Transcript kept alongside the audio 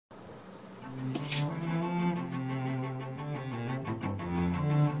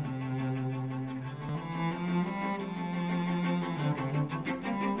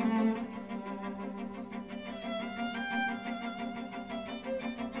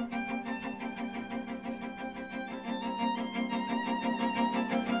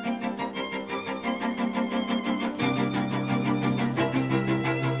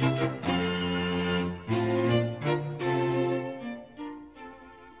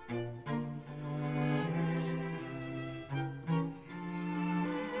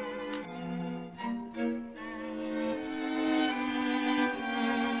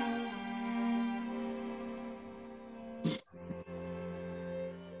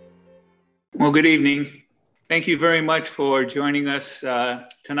Well, good evening. Thank you very much for joining us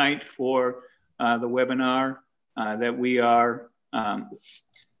tonight for the webinar that we are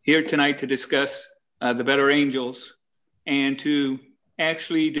here tonight to discuss the Better Angels and to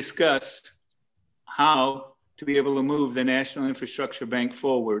actually discuss how to be able to move the National Infrastructure Bank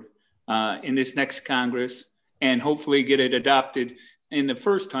forward in this next Congress and hopefully get it adopted in the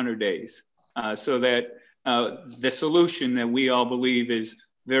first 100 days so that the solution that we all believe is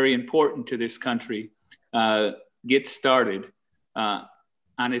very important to this country gets started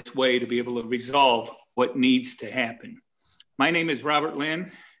on its way to be able to resolve what needs to happen. My name is Robert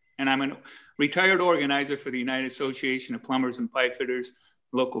Lynn, and I'm a retired organizer for the United Association of Plumbers and Pipefitters,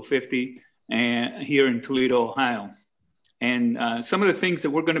 Local 50, and here in Toledo, Ohio. And some of the things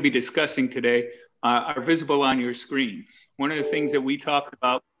that we're going to be discussing today are visible on your screen. One of the things that we talked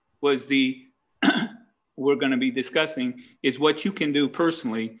about was we're going to be discussing is what you can do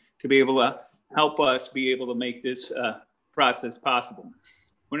personally to be able to help us be able to make this process possible.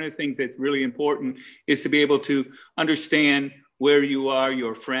 One of the things that's really important is to be able to understand where you are,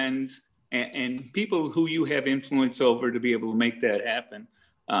 your friends, and people who you have influence over to be able to make that happen,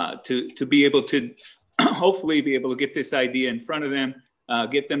 to be able to hopefully be able to get this idea in front of them,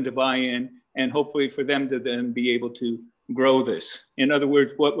 get them to buy in, and hopefully for them to then be able to grow this. In other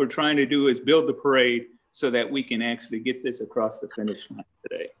words, what we're trying to do is build the parade so that we can actually get this across the finish line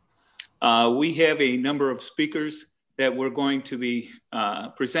today. We have a number of speakers that we're going to be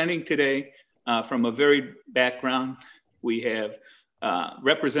presenting today from a varied background. We have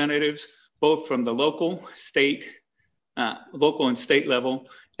representatives both from the local and state level,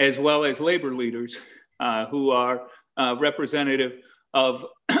 as well as labor leaders who are representative of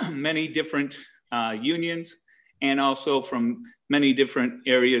many different unions and also from many different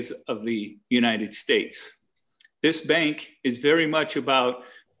areas of the United States. This bank is very much about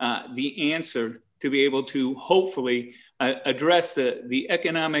the answer to be able to hopefully address the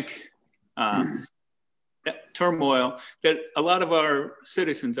economic turmoil that a lot of our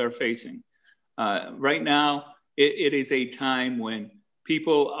citizens are facing. Right now, it is a time when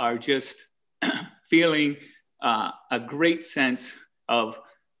people are just feeling a great sense of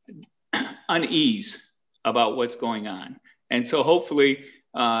unease about what's going on. And so hopefully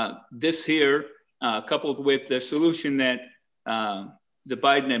this here, coupled with the solution that the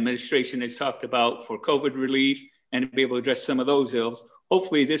Biden administration has talked about for COVID relief and to be able to address some of those ills,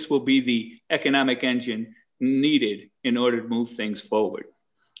 hopefully this will be the economic engine needed in order to move things forward.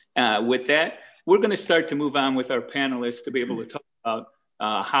 With that, we're going to start to move on with our panelists to be able to talk about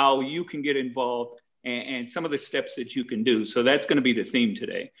how you can get involved and some of the steps that you can do. So that's going to be the theme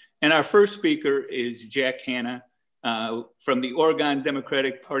today. And our first speaker is Jack Hanna from the Oregon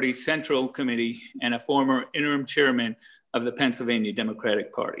Democratic Party Central Committee and a former interim chairman of the Pennsylvania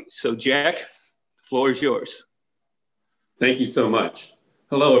Democratic Party. So Jack, the floor is yours. Thank you so much.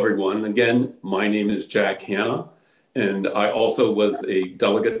 Hello, everyone. Again, my name is Jack Hanna, and I also was a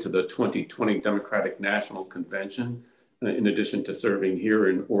delegate to the 2020 Democratic National Convention, in addition to serving here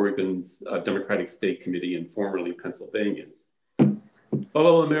in Oregon's Democratic State Committee and formerly Pennsylvania's.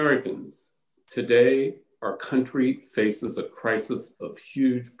 Fellow Americans, today our country faces a crisis of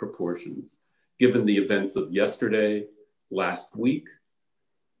huge proportions, given the events of yesterday, last week,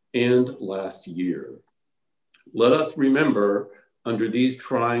 and last year. Let us remember, under these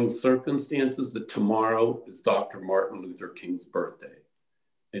trying circumstances, that tomorrow is Dr. Martin Luther King's birthday.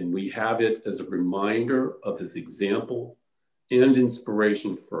 And we have it as a reminder of his example and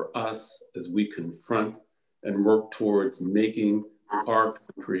inspiration for us as we confront and work towards making our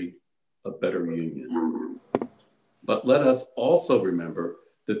country a better union. But let us also remember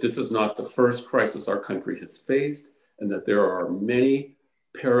that this is not the first crisis our country has faced, and that there are many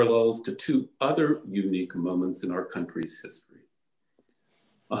parallels to two other unique moments in our country's history.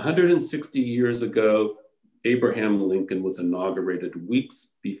 160 years ago, Abraham Lincoln was inaugurated weeks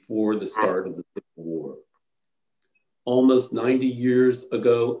before the start of the Civil War. Almost 90 years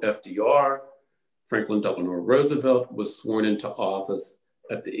ago, FDR, Franklin Delano Roosevelt, was sworn into office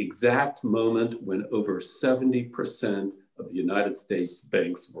at the exact moment when over 70% of the United States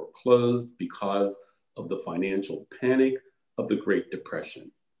banks were closed because of the financial panic of the Great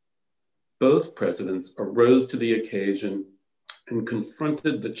Depression. Both presidents arose to the occasion and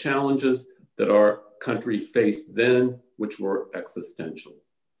confronted the challenges that our country faced then, which were existential.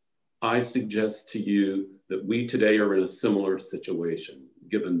 I suggest to you that we today are in a similar situation,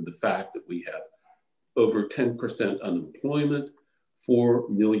 given the fact that we have over 10% unemployment, 4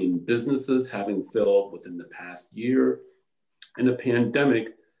 million businesses having failed within the past year, and a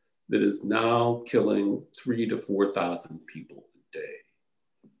pandemic that is now killing 3,000 to 4,000 people a day.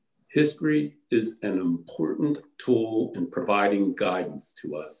 History is an important tool in providing guidance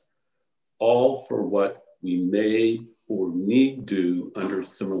to us, all for what we may or need do under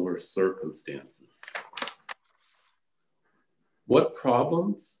similar circumstances. What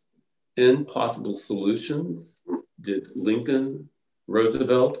problems and possible solutions did Lincoln,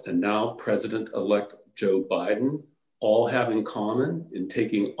 Roosevelt, and now President-elect Joe Biden all have in common in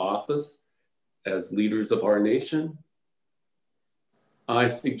taking office as leaders of our nation? I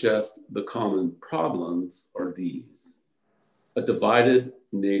suggest the common problems are these: a divided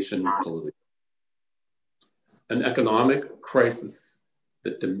nation politically, an economic crisis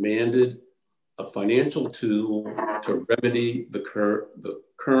that demanded a financial tool to remedy the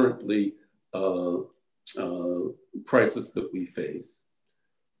currently crisis that we face.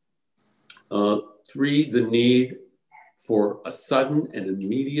 3, the need for a sudden and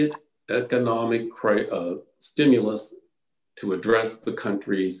immediate economic stimulus to address the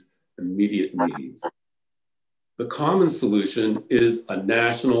country's immediate needs. The common solution is a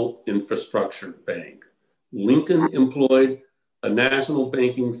national infrastructure bank. Lincoln employed a national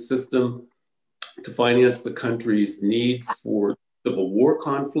banking system to finance the country's needs for Civil War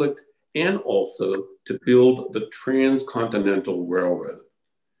conflict and also to build the transcontinental railroad.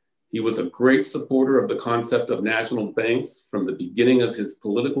 He was a great supporter of the concept of national banks from the beginning of his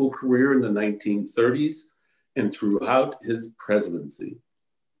political career in the 1930s and throughout his presidency.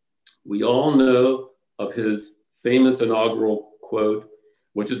 We all know of his famous inaugural quote,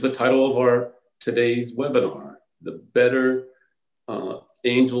 which is the title of our today's webinar, "The Better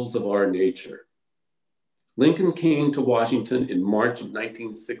Angels of Our Nature." Lincoln came to Washington in March of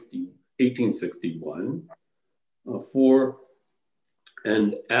 1861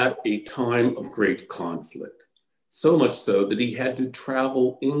 and at a time of great conflict. So much so that he had to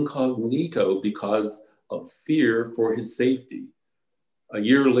travel incognito because of fear for his safety. A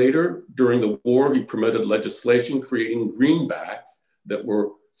year later, during the war, he promoted legislation creating greenbacks that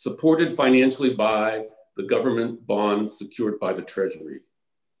were supported financially by the government bonds secured by the Treasury.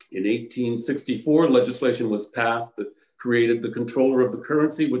 In 1864, legislation was passed that created the controller of the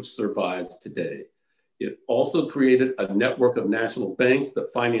currency, which survives today. It also created a network of national banks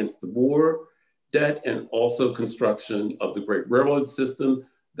that financed the war, debt, and also construction of the Great Railroad system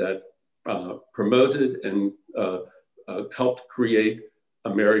that promoted and helped create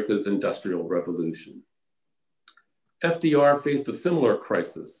America's Industrial Revolution. FDR faced a similar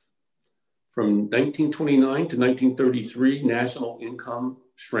crisis. From 1929 to 1933, national income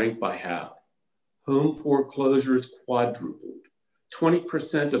shrank by half. Home foreclosures quadrupled.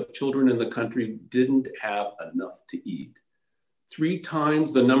 20% of children in the country didn't have enough to eat. 3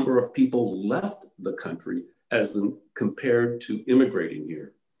 times the number of people left the country as compared to immigrating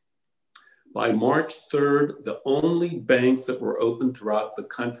here. By March 3rd, the only banks that were open throughout the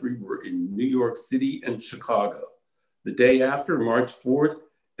country were in New York City and Chicago. The day after, March 4th,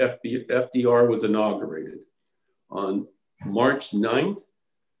 FDR was inaugurated. On March 9th,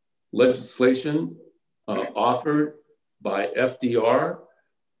 legislation offered by FDR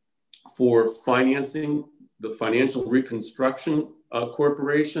for financing the Financial Reconstruction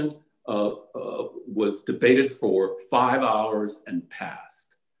Corporation was debated for 5 hours and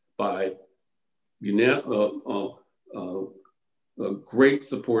passed by great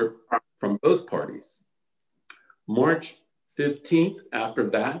support from both parties. March 15th, after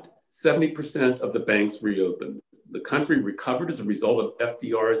that, 70% of the banks reopened. The country recovered as a result of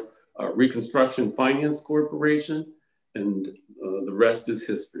FDR's Reconstruction Finance Corporation, and the rest is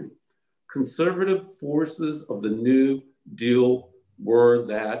history. Conservative forces of the New Deal were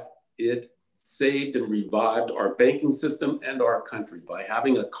that it saved and revived our banking system and our country by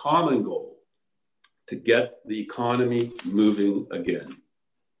having a common goal to get the economy moving again.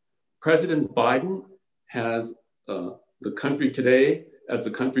 President Biden has the country today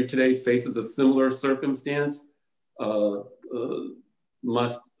faces a similar circumstance,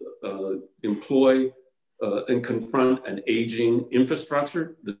 must employ and confront an aging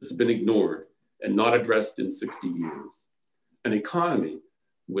infrastructure that's been ignored and not addressed in 60 years. An economy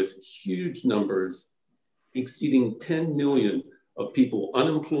with huge numbers exceeding 10 million of people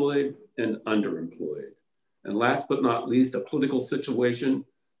unemployed and underemployed. And last but not least, a political situation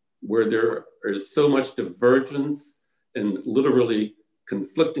where there is so much divergence and literally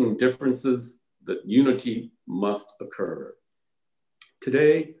conflicting differences that unity must occur.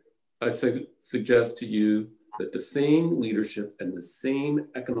 Today, I suggest to you that the same leadership and the same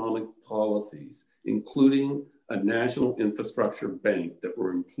economic policies, including a national infrastructure bank that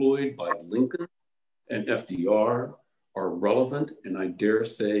were employed by Lincoln and FDR, are relevant and I dare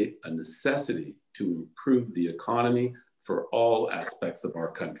say a necessity to improve the economy for all aspects of our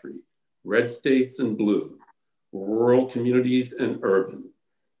country. red states and blue, rural communities and urban.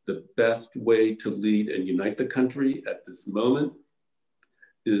 The best way to lead and unite the country at this moment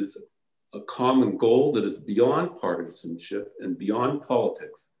is a common goal that is beyond partisanship and beyond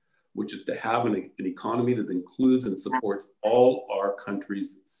politics, which is to have an economy that includes and supports all our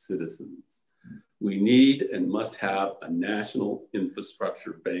country's citizens. We need and must have a national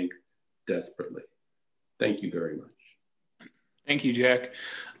infrastructure bank desperately. Thank you very much. Thank you, Jack.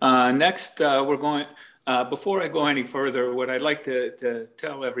 Next, we're going, before I go any further, what I'd like to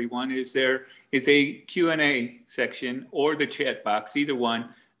tell everyone is there is a Q&A section or the chat box, either one,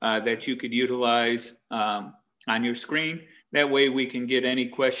 that you could utilize on your screen. That way we can get any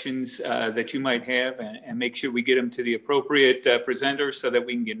questions that you might have and make sure we get them to the appropriate presenter so that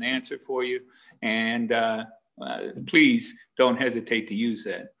we can get an answer for you. And please don't hesitate to use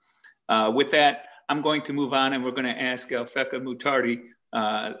that. With that, I'm going to move on and we're going to ask Alfeka Mutardi,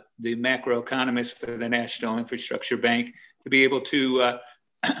 the macroeconomist for the National Infrastructure Bank, to be able to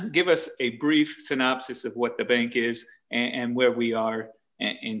give us a brief synopsis of what the bank is and where we are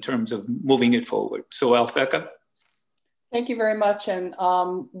in terms of moving it forward. So Alfeka. Thank you very much, and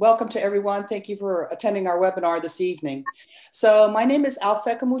welcome to everyone. Thank you for attending our webinar this evening. So my name is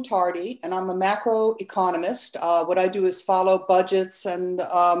Alfeka Mutardi, and I'm a macroeconomist. What I do is follow budgets and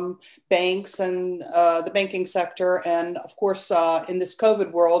banks and the banking sector, and of course, in this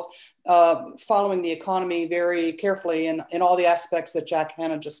COVID world, following the economy very carefully in all the aspects that Jack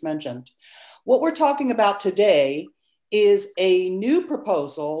Hanna just mentioned. What we're talking about today is a new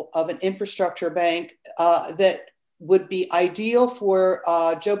proposal of an infrastructure bank that would be ideal for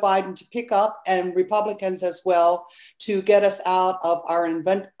Joe Biden to pick up, and Republicans as well, to get us out of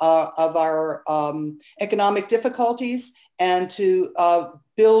our economic difficulties and to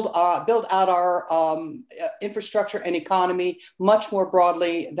build out our infrastructure and economy much more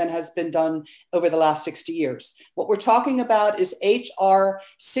broadly than has been done over the last 60 years. What we're talking about is HR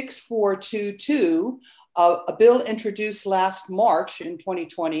 6422, a bill introduced last March in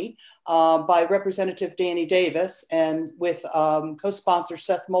 2020 by Representative Danny Davis and with co-sponsor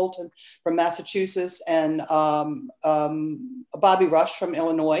Seth Moulton from Massachusetts and Bobby Rush from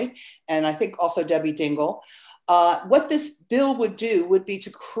Illinois, and I think also Debbie Dingell. What this bill would do would be to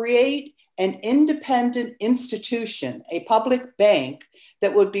create an independent institution, a public bank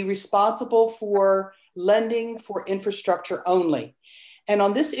that would be responsible for lending for infrastructure only. And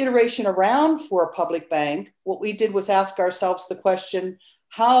on this iteration around for a public bank, what we did was ask ourselves the question,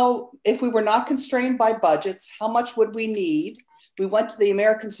 how, if we were not constrained by budgets, how much would we need? We went to the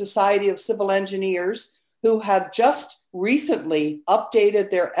American Society of Civil Engineers, who have just recently updated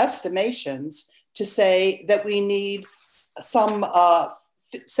their estimations to say that we need some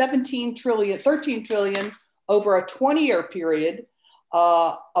 13 trillion over a 20-year period,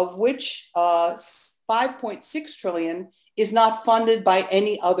 of which 5.6 trillion is not funded by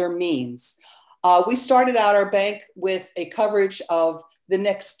any other means. We started out our bank with a coverage of the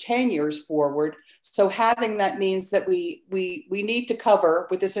next 10 years forward. So having that means that we need to cover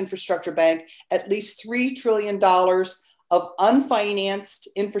with this infrastructure bank at least $3 trillion of unfinanced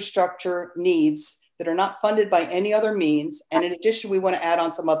infrastructure needs that are not funded by any other means. And in addition, we want to add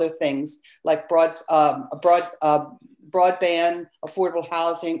on some other things like broadband, affordable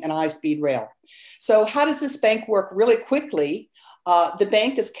housing, and high-speed rail. So how does this bank work? Really quickly, the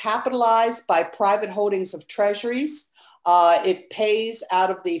bank is capitalized by private holdings of treasuries. It pays out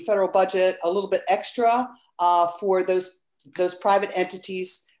of the federal budget a little bit extra for those private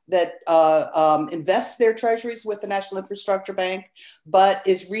entities that invest their treasuries with the National Infrastructure Bank, but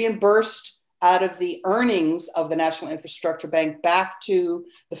is reimbursed out of the earnings of the National Infrastructure Bank back to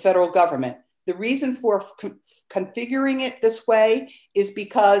the federal government. The reason for configuring it this way is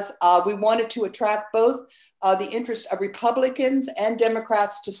because we wanted to attract both the interest of Republicans and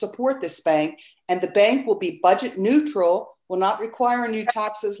Democrats to support this bank. And the bank will be budget neutral, will not require new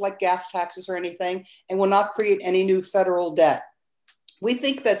taxes like gas taxes or anything, and will not create any new federal debt. We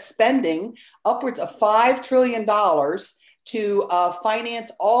think that spending upwards of $5 trillion to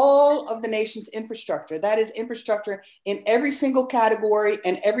finance all of the nation's infrastructure. That is infrastructure in every single category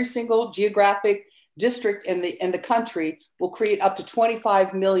and every single geographic district in the country will create up to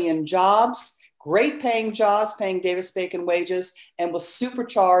 25 million jobs, great paying jobs, paying Davis-Bacon wages, and will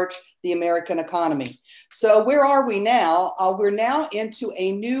supercharge the American economy. So where are we now? We're now into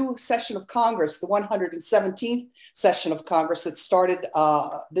a new session of Congress, the 117th session of Congress that started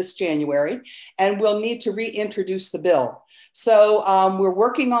this January, and we'll need to reintroduce the bill. So we're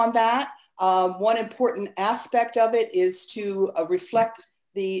working on that. One important aspect of it is to reflect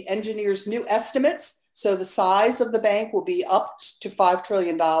the engineers' new estimates. So the size of the bank will be up to $5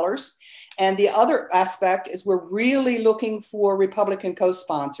 trillion. And the other aspect is we're really looking for Republican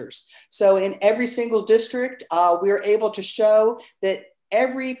co-sponsors. So in every single district, we're able to show that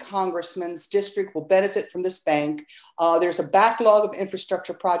every congressman's district will benefit from this bank. There's a backlog of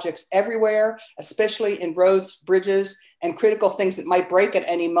infrastructure projects everywhere, especially in roads, bridges, and critical things that might break at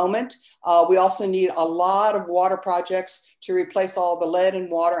any moment. We also need a lot of water projects to replace all the lead in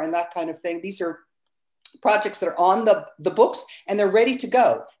water and that kind of thing. These are projects that are on the books and they're ready to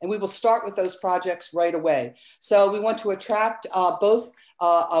go. And we will start with those projects right away. So we want to attract both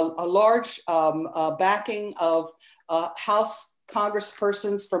a large backing of House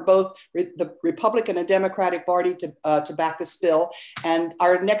congresspersons from both the Republican and Democratic Party to back this bill. And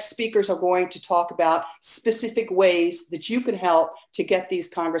our next speakers are going to talk about specific ways that you can help to get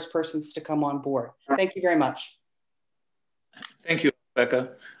these congresspersons to come on board. Thank you very much. Thank you,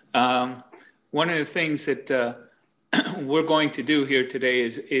 Rebecca. One of the things that we're going to do here today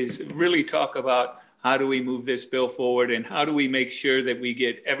is really talk about how do we move this bill forward and how do we make sure that we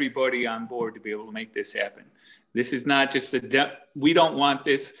get everybody on board to be able to make this happen. This is not just we don't want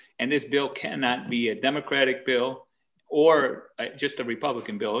this, and this bill cannot be a Democratic bill or just a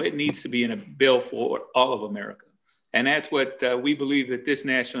Republican bill. It needs to be in a bill for all of America. And that's what we believe that this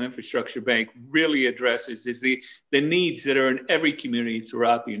National Infrastructure Bank really addresses is the needs that are in every community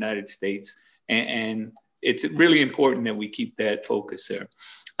throughout the United States. And it's really important that we keep that focus there.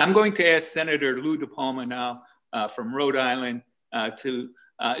 I'm going to ask Senator Lou DiPalma now from Rhode Island to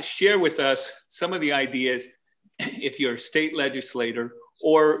share with us some of the ideas if you're a state legislator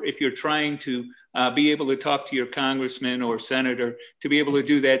or if you're trying to be able to talk to your congressman or senator to be able to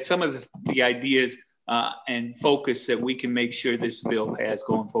do that, some of the ideas and focus that we can make sure this bill has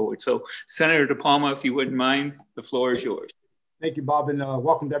going forward. So Senator DiPalma, if you wouldn't mind, the floor is yours. Thank you, Bob, and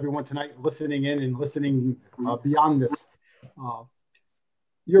welcome to everyone tonight listening in and listening beyond this.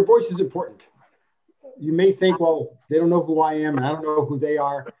 Your voice is important. You may think, well, they don't know who I am and I don't know who they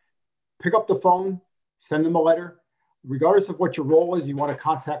are. Pick up the phone, send them a letter. Regardless of what your role is, you want to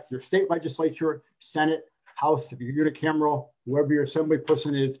contact your state legislature, Senate, House, if you're unicameral, whoever your assembly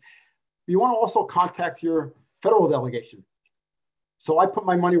person is. You want to also contact your federal delegation. So I put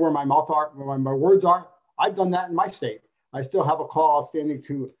my money where my mouth are, where my words are. I've done that in my state. I still have a call outstanding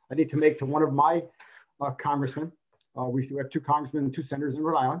I need to make to one of my congressmen. We have 2 congressmen and 2 senators in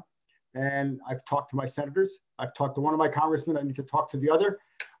Rhode Island. And I've talked to my senators. I've talked to one of my congressmen. I need to talk to the other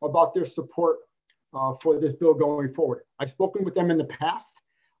about their support for this bill going forward. I've spoken with them in the past.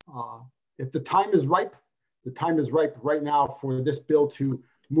 If the time is ripe right now for this bill to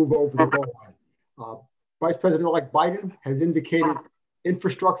move over the goal line. Vice President-elect Biden has indicated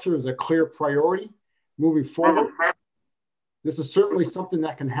infrastructure is a clear priority moving forward. This is certainly something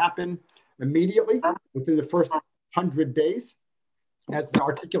that can happen immediately within the first 100 days. As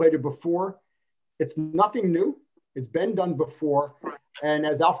articulated before, it's nothing new. It's been done before. And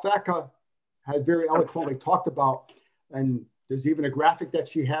as Alfaka has very eloquently talked about, and there's even a graphic that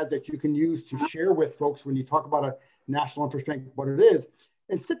she has that you can use to share with folks when you talk about a national infrastructure, what it is,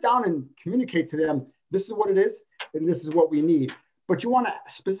 and sit down and communicate to them, this is what it is, and this is what we need. But you want to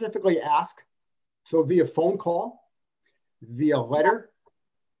specifically ask, so via phone call, via letter,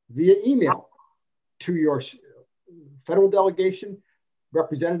 via email to your federal delegation,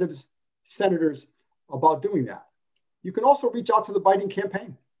 representatives, senators about doing that. You can also reach out to the Biden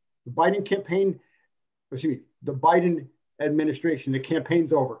campaign. The Biden campaign, the Biden administration, the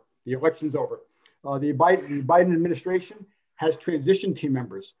campaign's over, the election's over. The Biden administration has transition team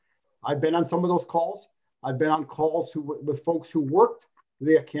members. I've been on some of those calls. I've been on calls with folks who worked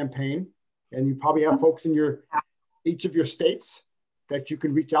their campaign, and you probably have folks in each of your states that you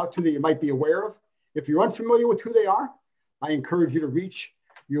can reach out to that you might be aware of. If you're unfamiliar with who they are, I encourage you to reach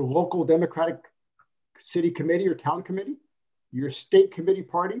your local Democratic city committee or town committee, your state committee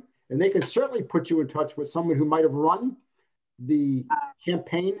party, and they can certainly put you in touch with someone who might have run the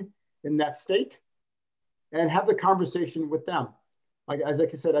campaign in that state and have the conversation with them. Like I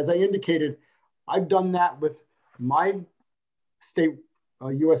said, as I indicated, I've done that with my state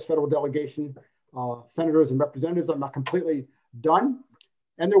U.S. federal delegation, senators and representatives. I'm not completely done.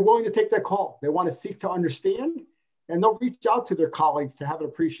 And they're willing to take that call. They want to seek to understand, and they'll reach out to their colleagues to have an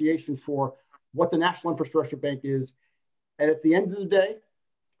appreciation for what the National Infrastructure Bank is. And at the end of the day,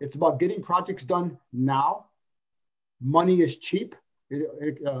 it's about getting projects done now. Money is cheap.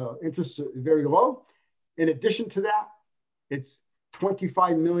 Interest is very low. In addition to that, it's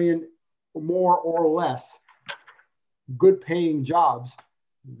 25 million more or less good paying jobs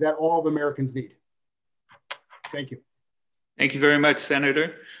that all of Americans need. Thank you. Thank you very much,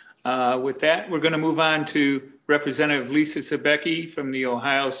 Senator. With that, we're going to move on to Representative Lisa Sobecki from the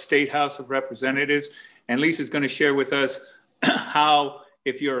Ohio State House of Representatives. And Lisa's going to share with us how,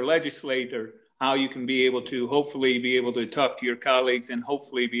 if you're a legislator, how you can be able to hopefully be able to talk to your colleagues and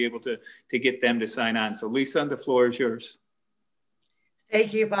hopefully be able to get them to sign on. So Lisa, the floor is yours.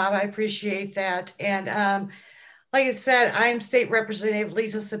 Thank you, Bob. I appreciate that. And like I said, I'm State Representative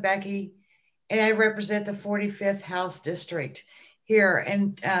Lisa Sobecki, and I represent the 45th House District here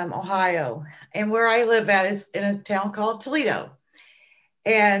in Ohio. And where I live at is in a town called Toledo.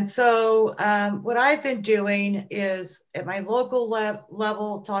 And so what I've been doing is at my local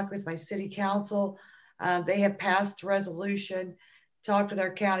level, talk with my city council. They have passed resolution, talked with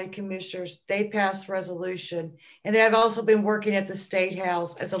our county commissioners. They passed resolution. And then I've also been working at the State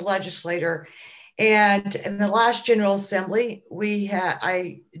House as a legislator. And in the last General Assembly,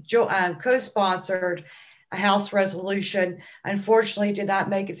 I co-sponsored a House resolution. Unfortunately, did not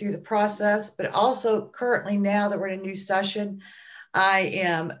make it through the process, but also currently now that we're in a new session, I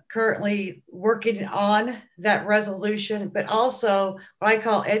am currently working on that resolution, but also what I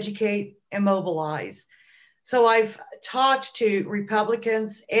call educate and mobilize. So I've talked to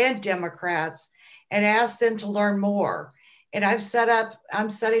Republicans and Democrats and asked them to learn more. And I'm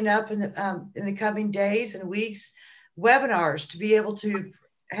setting up in the coming days and weeks, webinars to be able to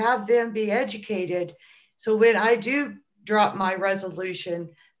have them be educated. So when I do drop my resolution,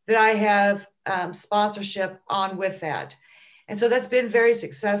 that I have sponsorship on with that. And so that's been very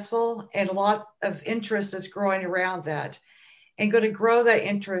successful, and a lot of interest is growing around that, and going to grow that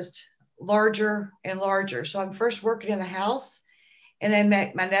interest larger and larger. So I'm first working in the House, and then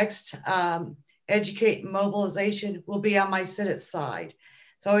my next educate and mobilization will be on my Senate side.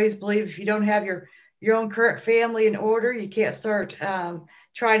 So I always believe if you don't have your own current family in order, you can't start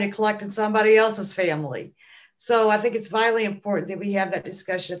trying to collect in somebody else's family. So I think it's vitally important that we have that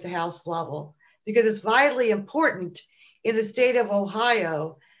discussion at the House level, because it's vitally important in the state of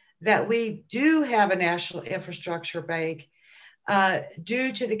Ohio that we do have a national infrastructure bank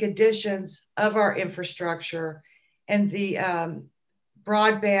due to the conditions of our infrastructure and the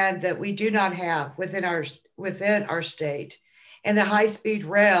broadband that we do not have within our state, and the high-speed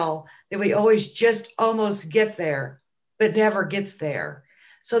rail that we always just almost get there, but never gets there.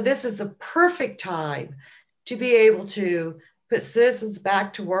 So this is the perfect time to be able to put citizens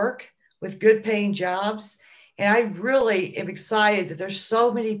back to work with good paying jobs. And I really am excited that there's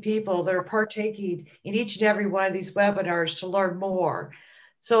so many people that are partaking in each and every one of these webinars to learn more.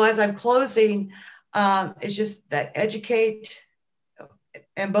 So as I'm closing, it's just that educate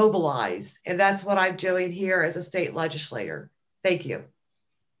and mobilize. And that's what I'm doing here as a state legislator. Thank you.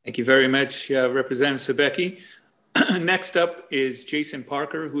 Thank you very much, Representative Sobecki. Next up is Jason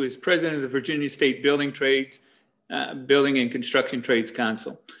Parker, who is president of the Virginia State Building and Construction Trades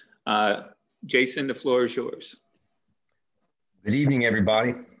Council. Jason, the floor is yours. Good evening,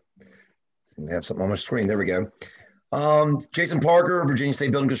 everybody. Seem to have something on my screen. There we go. Jason Parker, Virginia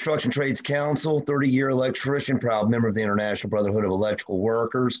State Building Construction Trades Council, 30-year electrician, proud member of the International Brotherhood of Electrical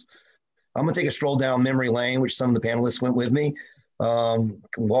Workers. I'm going to take a stroll down memory lane, which some of the panelists went with me,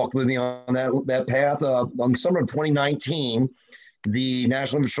 walked with me on that path. On the summer of 2019, the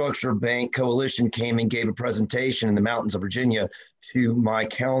National Infrastructure Bank Coalition came and gave a presentation in the mountains of Virginia to my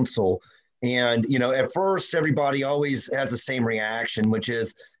council. And, you know, at first, everybody always has the same reaction, which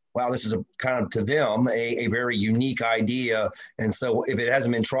is, wow, this is kind of to them a very unique idea. And so if it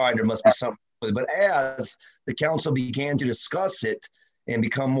hasn't been tried, there must be something. But as the council began to discuss it and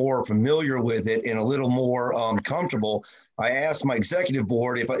become more familiar with it and a little more comfortable, I asked my executive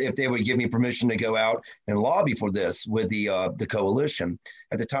board if they would give me permission to go out and lobby for this with the coalition.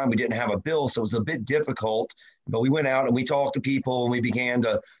 At the time, we didn't have a bill, so it was a bit difficult. But we went out and we talked to people, and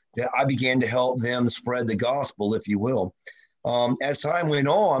I began to help them spread the gospel, if you will. As time went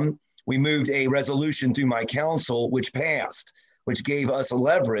on, we moved a resolution through my council, which passed, which gave us a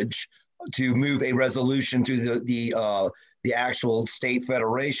leverage to move a resolution through the actual state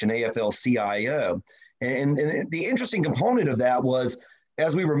federation, AFL-CIO. And the interesting component of that was,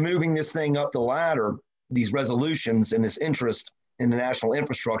 as we were moving this thing up the ladder, these resolutions and this interest in the National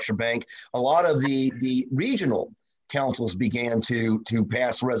Infrastructure Bank, a lot of the regional councils began to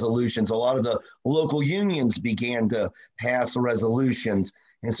pass resolutions. A lot of the local unions began to pass resolutions.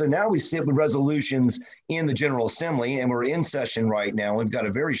 And so now we sit with resolutions in the General Assembly, and we're in session right now. We've got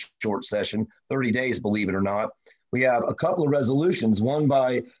a very short session, 30 days, believe it or not. We have a couple of resolutions, one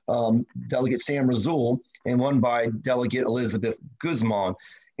by Delegate Sam Razul and one by Delegate Elizabeth Guzman.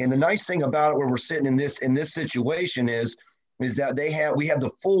 And the nice thing about it, where we're sitting in this situation is that we have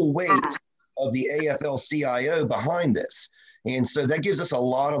the full weight of the AFL-CIO behind this. And so that gives us a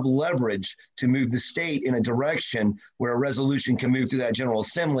lot of leverage to move the state in a direction where a resolution can move through that General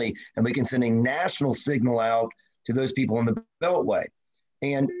Assembly, and we can send a national signal out to those people in the Beltway.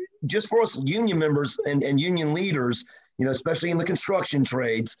 And just for us union members and union leaders, you know, especially in the construction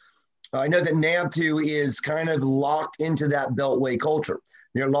trades, I know that NAB2 is kind of locked into that Beltway culture.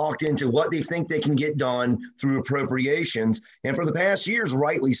 They're locked into what they think they can get done through appropriations. And for the past years,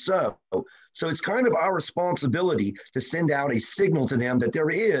 rightly so. So it's kind of our responsibility to send out a signal to them that there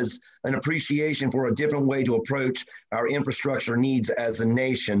is an appreciation for a different way to approach our infrastructure needs as a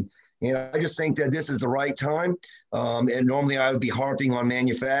nation. And I just think that this is the right time. And normally I would be harping on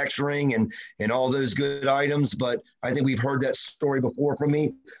manufacturing and all those good items, but I think we've heard that story before from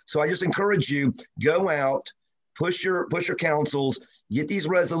me. So I just encourage you, go out, push your councils, get these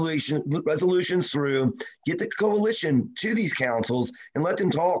resolutions through, get the coalition to these councils and let them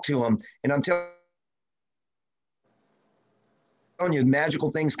talk to them. And I'm telling you,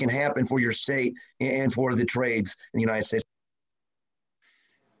 magical things can happen for your state and for the trades in the United States.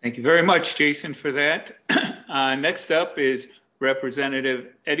 Thank you very much, Jason, for that. Next up is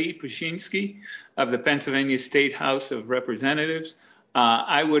Representative Eddie Pushinsky of the Pennsylvania State House of Representatives.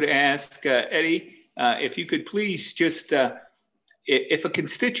 I would ask Eddie, if you could please just, if a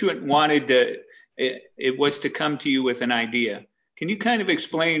constituent wanted it was to come to you with an idea, can you kind of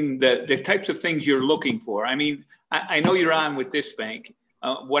explain the types of things you're looking for? I mean, I know you're on with this bank.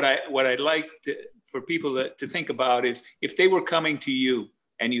 What I'd like for people to think about is if they were coming to you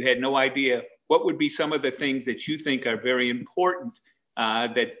and you had no idea, what would be some of the things that you think are very important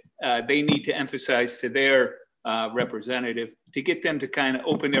that they need to emphasize to their representative to get them to kind of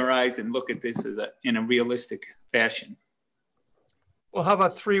open their eyes and look at this as in a realistic fashion? Well, how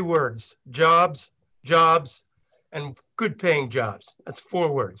about 3 words? Jobs, jobs, and good paying jobs. That's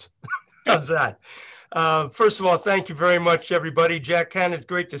 4 words. How's that? First of all, thank you very much, everybody. Jack Hanna, it's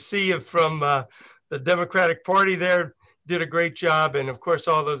great to see you from the Democratic Party there. Did a great job. And of course,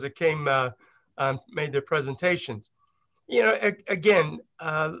 all those that came made their presentations. You know, again,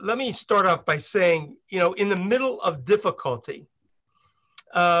 let me start off by saying, you know, in the middle of difficulty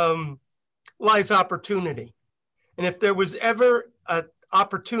lies opportunity. And if there was ever an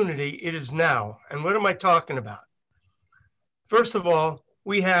opportunity, it is now. And what am I talking about? First of all,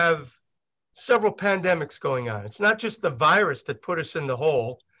 we have several pandemics going on. It's not just the virus that put us in the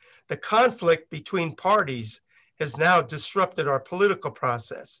hole. The conflict between parties has now disrupted our political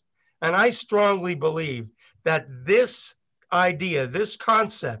process. And I strongly believe that this idea, this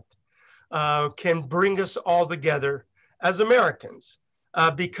concept can bring us all together as Americans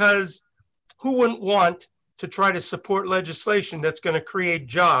because who wouldn't want to try to support legislation that's going to create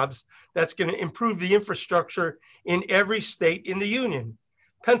jobs, that's going to improve the infrastructure in every state in the union?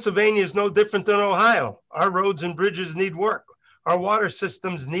 Pennsylvania is no different than Ohio. Our roads and bridges need work. Our water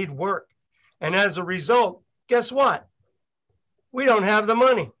systems need work. And as a result, guess what? We don't have the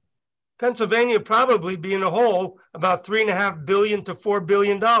money. Pennsylvania probably be in a hole about $3.5 billion to $4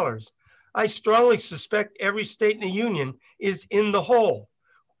 billion. I strongly suspect every state in the union is in the hole.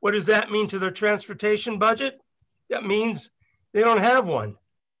 What does that mean to their transportation budget? That means they don't have one.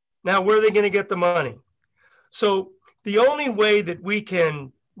 Now, where are they going to get the money? So the only way that we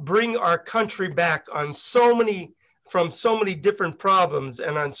can bring our country back on from so many different problems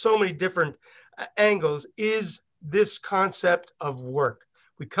and on so many different angles is this concept of work.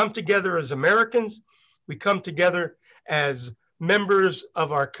 We come together as Americans. We come together as members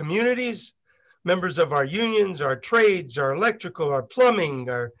of our communities, members of our unions, our trades, our electrical, our plumbing,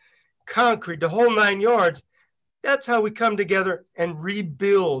 our concrete, the whole 9 yards. That's how we come together and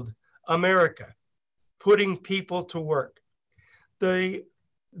rebuild America, putting people to work. The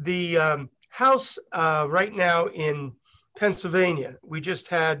House right now in Pennsylvania, we just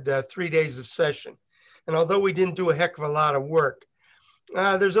had 3 days of session. And although we didn't do a heck of a lot of work,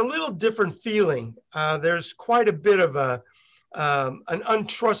 there's a little different feeling. There's quite a bit of an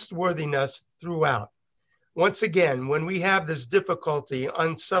untrustworthiness throughout. Once again, when we have this difficulty,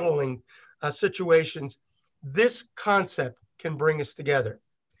 unsettling situations, this concept can bring us together.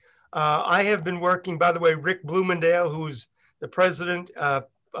 I have been working, by the way, Rick Bloomendale, who's the president of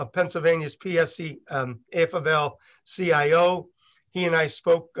Pennsylvania's PSC, AFL-CIO. He and I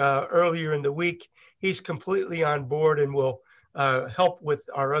spoke earlier in the week. He's completely on board and will help with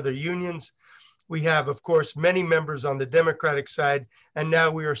our other unions. We have, of course, many members on the Democratic side, and now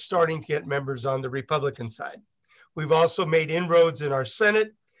we are starting to get members on the Republican side. We've also made inroads in our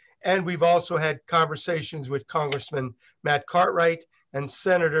Senate, and we've also had conversations with Congressman Matt Cartwright and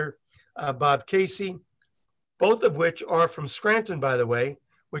Senator Bob Casey, both of which are from Scranton, by the way,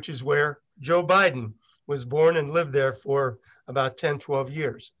 which is where Joe Biden was born and lived there for about 10, 12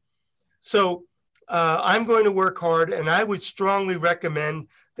 years. So I'm going to work hard, and I would strongly recommend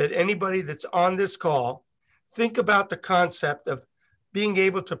that anybody that's on this call think about the concept of being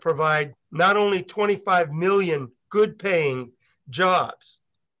able to provide not only 25 million good paying jobs,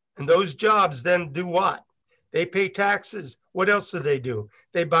 and those jobs then do what? They pay taxes. What else do?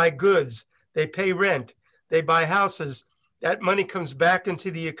 They buy goods, they pay rent, they buy houses. That money comes back into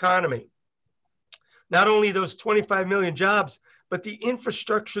the economy. Not only those 25 million jobs, but the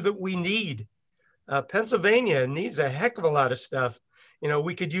infrastructure that we need. Pennsylvania needs a heck of a lot of stuff. You know,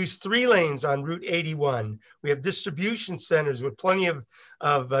 we could use 3 lanes on Route 81. We have distribution centers with plenty of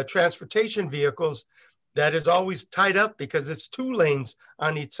transportation vehicles that is always tied up because it's 2 lanes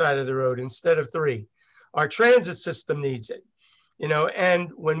on each side of the road instead of 3. Our transit system needs it. You know,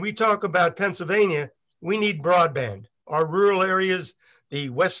 and when we talk about Pennsylvania, we need broadband. Our rural areas, the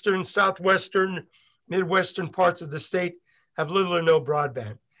western, southwestern, midwestern parts of the state have little or no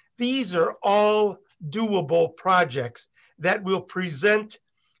broadband. These are all doable projects that will present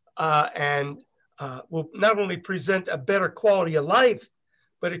will not only present a better quality of life,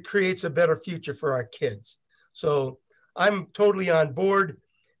 but it creates a better future for our kids. So I'm totally on board.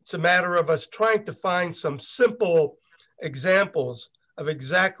 It's a matter of us trying to find some simple examples of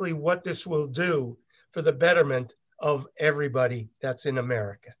exactly what this will do for the betterment of everybody that's in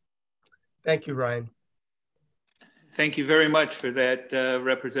America. Thank you, Ryan. Thank you very much for that,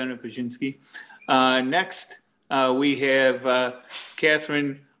 Representative Brzezinski. Next, we have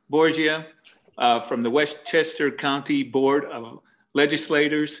Catherine Borgia from the Westchester County Board of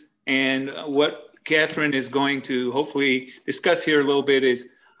Legislators. And what Catherine is going to hopefully discuss here a little bit is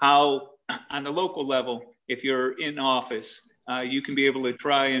how, on the local level, if you're in office, you can be able to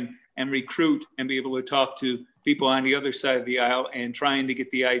try and recruit and be able to talk to people on the other side of the aisle and trying to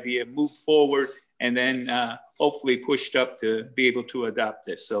get the idea moved forward and then hopefully pushed up to be able to adopt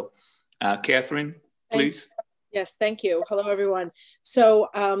this. So Catherine, please. Yes, thank you. Hello, everyone. So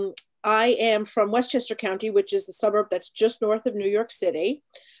I am from Westchester County, which is the suburb that's just north of New York City.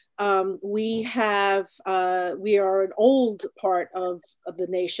 We are an old part of the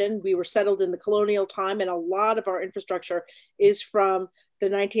nation. We were settled in the colonial time, and a lot of our infrastructure is from the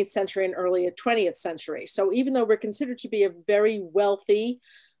 19th century and early 20th century. So even though we're considered to be a very wealthy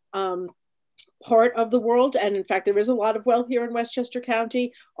part of the world, and in fact, there is a lot of wealth here in Westchester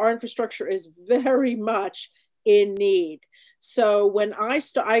County, our infrastructure is very much in need. So when I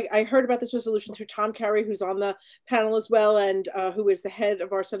heard about this resolution through Tom Carey, who's on the panel as well, and who is the head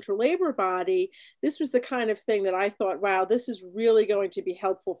of our central labor body. This was the kind of thing that I thought, wow, this is really going to be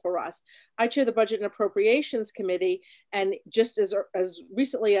helpful for us. I chair the Budget and Appropriations Committee, and just as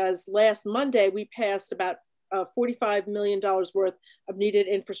recently as last Monday, we passed about $45 million worth of needed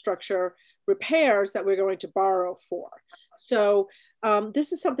infrastructure repairs that we're going to borrow for. So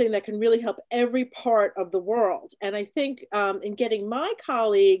this is something that can really help every part of the world. And I think in getting my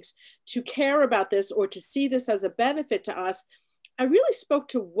colleagues to care about this or to see this as a benefit to us, I really spoke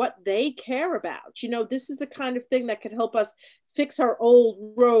to what they care about. You know, this is the kind of thing that could help us fix our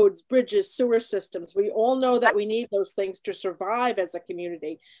old roads, bridges, sewer systems. We all know that we need those things to survive as a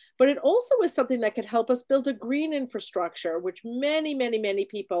community, but it also is something that could help us build a green infrastructure, which many, many, many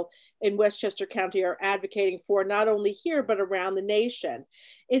people in Westchester County are advocating for, not only here, but around the nation.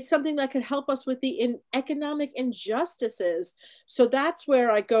 It's something that could help us with the economic injustices. So that's where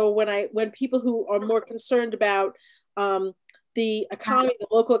I go when people who are more concerned about the economy, the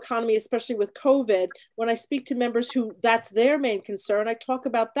local economy, especially with COVID, when I speak to members who that's their main concern, I talk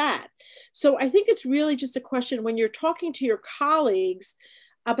about that. So I think it's really just a question when you're talking to your colleagues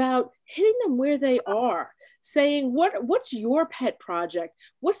about hitting them where they are, saying, what's your pet project?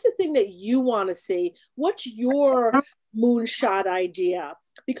 What's the thing that you want to see? What's your moonshot idea?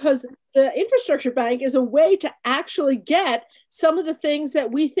 Because the infrastructure bank is a way to actually get some of the things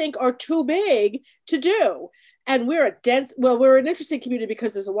that we think are too big to do. And we're an interesting community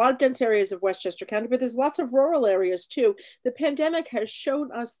because there's a lot of dense areas of Westchester County, but there's lots of rural areas too. The pandemic has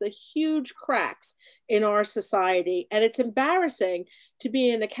shown us the huge cracks in our society. And it's embarrassing to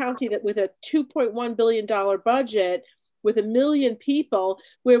be in a county that with a $2.1 billion budget with 1 million people,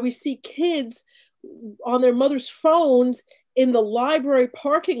 where we see kids on their mother's phones in the library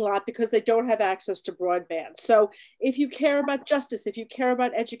parking lot because they don't have access to broadband. So if you care about justice, if you care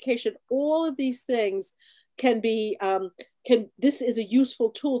about education, all of these things this is a useful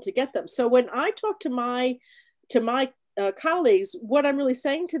tool to get them. So when I talk to my colleagues, what I'm really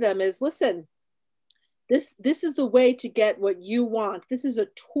saying to them is, listen, This is the way to get what you want. This is a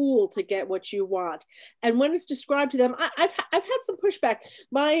tool to get what you want. And when it's described to them, I've had some pushback.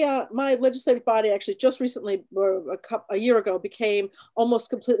 My legislative body actually just recently, or a year ago, became almost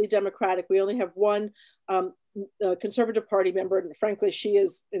completely Democratic. We only have one Conservative Party member, and frankly, she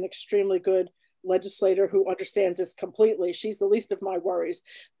is an extremely good legislator who understands this completely. She's the least of my worries.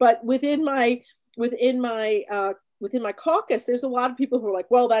 But within my caucus, there's a lot of people who are like,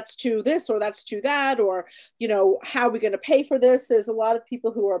 well, that's to this or that's to that, or, you know, how are we going to pay for this? There's a lot of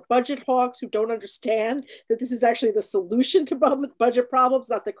people who are budget hawks who don't understand that this is actually the solution to budget problems,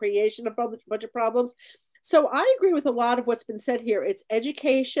 not the creation of budget problems. So I agree with a lot of what's been said here. It's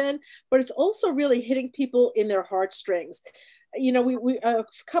education, but it's also really hitting people in their heartstrings. You know, we a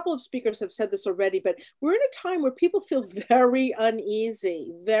couple of speakers have said this already, but we're in a time where people feel very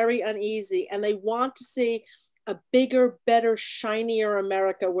uneasy, and they want to see a bigger, better, shinier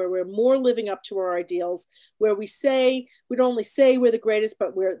America where we're more living up to our ideals, where we don't only say we're the greatest,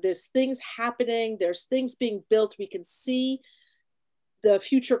 but where there's things happening, there's things being built, we can see the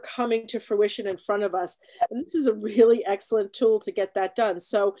future coming to fruition in front of us. And this is a really excellent tool to get that done.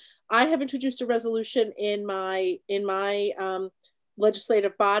 So I have introduced a resolution in my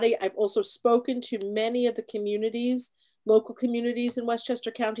legislative body. I've also spoken to many of the communities, local communities in Westchester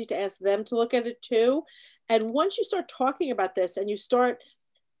County, to ask them to look at it too. And once you start talking about this and you start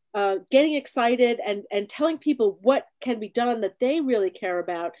getting excited and telling people what can be done that they really care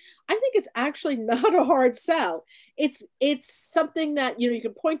about, I think it's actually not a hard sell. It's something that, you know, you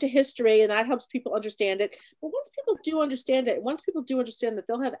can point to history and that helps people understand it. But once people do understand it, once people do understand that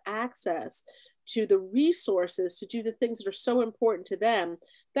they'll have access to the resources to do the things that are so important to them,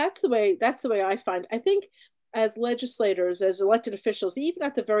 that's the way I find. I think as legislators, as elected officials, even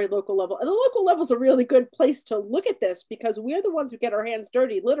at the very local level, and the local level is a really good place to look at this because we're the ones who get our hands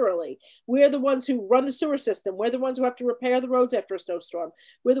dirty, literally. We're the ones who run the sewer system. We're the ones who have to repair the roads after a snowstorm.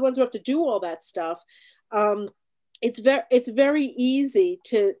 We're the ones who have to do all that stuff. It's very easy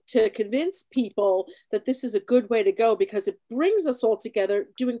to convince people that this is a good way to go because it brings us all together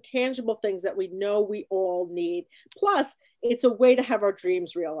doing tangible things that we know we all need. Plus, it's a way to have our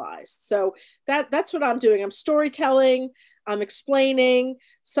dreams realized. So that's what I'm doing. I'm storytelling, I'm explaining.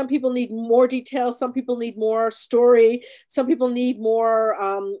 Some people need more detail. Some people need more story. Some people need more,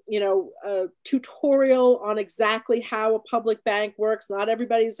 tutorial on exactly how a public bank works. Not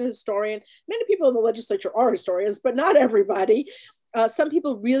everybody's a historian. Many people in the legislature are historians, but not everybody. Some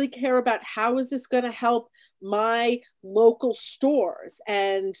people really care about how is this going to help my local stores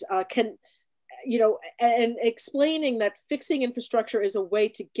and and explaining that fixing infrastructure is a way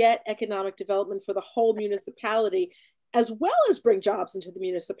to get economic development for the whole municipality, as well as bring jobs into the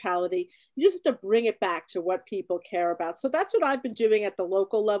municipality. You just have to bring it back to what people care about. So that's what I've been doing at the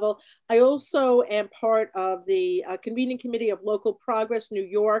local level. I also am part of the convening committee of Local Progress New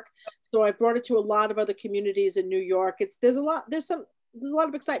York. So I brought it to a lot of other communities in New York. There's a lot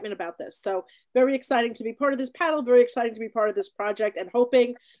of excitement about this. So very exciting to be part of this panel, very exciting to be part of this project, and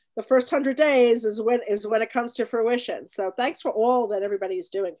hoping the first 100 days is when it comes to fruition. So thanks for all that everybody is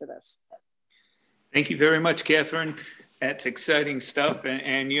doing for this. Thank you very much, Catherine. That's exciting stuff.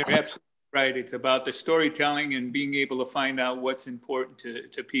 And you're absolutely right. It's about the storytelling and being able to find out what's important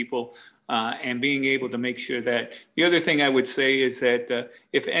to people and being able to make sure that. The other thing I would say is that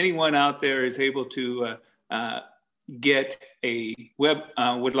if anyone out there is able to get a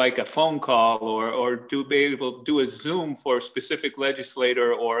would like a phone call or be able to do a Zoom for a specific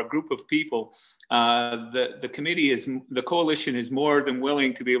legislator or a group of people, the coalition is more than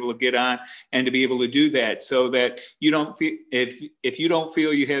willing to be able to get on and to be able to do that, so that you don't feel, if you don't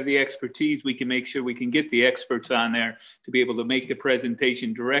feel you have the expertise, we can make sure we can get the experts on there to be able to make the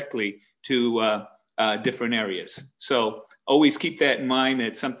presentation directly to different areas. So always keep that in mind.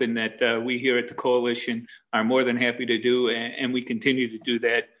 It's something that we here at the coalition are more than happy to do, and we continue to do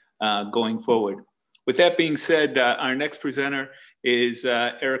that going forward. With that being said, our next presenter is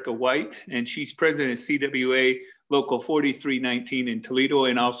Erica White, and she's president of CWA Local 4319 in Toledo,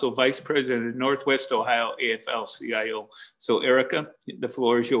 and also vice president of Northwest Ohio AFL-CIO. So Erica, the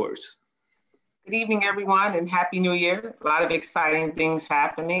floor is yours. Good evening, everyone, and Happy New Year. A lot of exciting things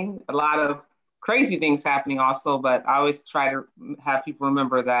happening, a lot of crazy things happening also, but I always try to have people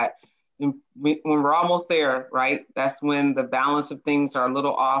remember that when we're almost there, right, that's when the balance of things are a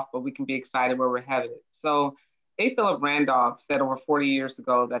little off, but we can be excited where we're headed. So A. Philip Randolph said over 40 years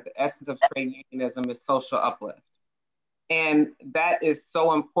ago that the essence of trade unionism is social uplift. And that is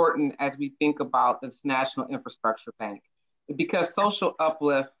so important as we think about this National Infrastructure Bank. because social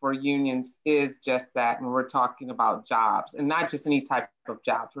uplift for unions is just that when we're talking about jobs, and not just any type of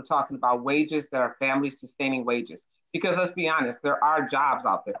jobs. We're talking about wages that are family sustaining wages. Because let's be honest, there are jobs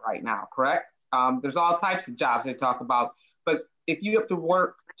out there right now, correct? There's all types of jobs they talk about, but if you have to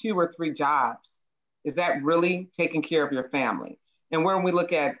work 2 or 3 jobs, is that really taking care of your family? And when we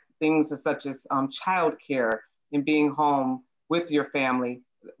look at things such as childcare and being home with your family,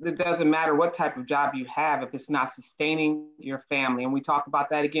 it doesn't matter what type of job you have if it's not sustaining your family. And we talk about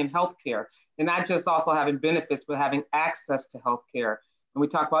that again, healthcare, and not just also having benefits, but having access to healthcare. And we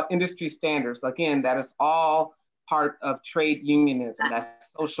talk about industry standards. Again, that is all part of trade unionism,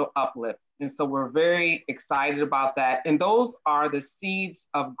 that's social uplift. And so we're very excited about that. And those are the seeds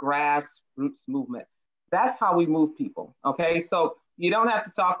of grassroots movement. That's how we move people, okay? So you don't have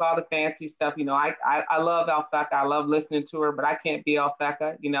to talk all the fancy stuff. You know, I love Alfecca. I love listening to her, but I can't be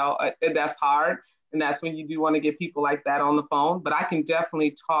Alfecca. You know, that's hard. And that's when you do want to get people like that on the phone. But I can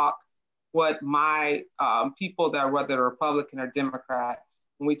definitely talk what my people that, whether they're Republican or Democrat,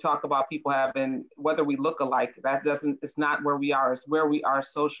 when we talk about people having, whether we look alike, that doesn't, it's not where we are, it's where we are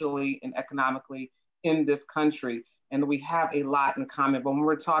socially and economically in this country. And we have a lot in common. But when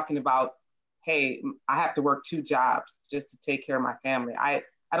we're talking about, hey, I have to work 2 jobs just to take care of my family. I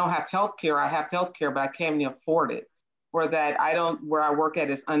don't have health care. I have health care, but I can't even afford it. Or that where I work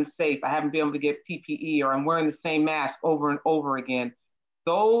at is unsafe. I haven't been able to get PPE, or I'm wearing the same mask over and over again.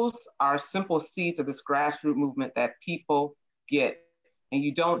 Those are simple seeds of this grassroots movement that people get. And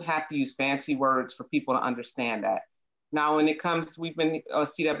you don't have to use fancy words for people to understand that. Now, when it comes, we've been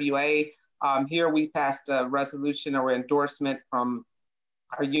CWA, here we passed a resolution or endorsement from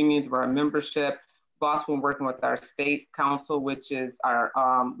our union through our membership. We've also been working with our state council, which is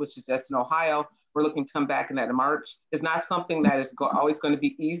just in Ohio. We're looking to come back in that in March. It's not something that is always going to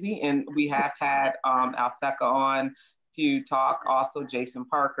be easy. And we have had Alfecca on to talk, also Jason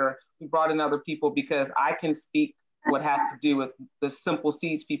Parker. We brought in other people because I can speak what has to do with the simple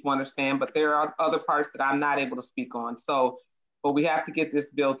seeds people understand, but there are other parts that I'm not able to speak on. So, but we have to get this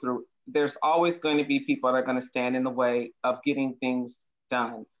bill through. There's always going to be people that are going to stand in the way of getting things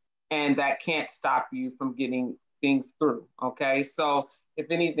done. And that can't stop you from getting things through, okay? So if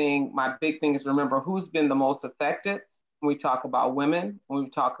anything, my big thing is remember who's been the most affected when we talk about women, when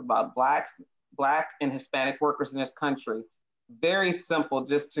we talk about Black and Hispanic workers in this country. Very simple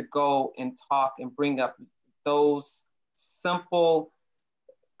just to go and talk and bring up those simple,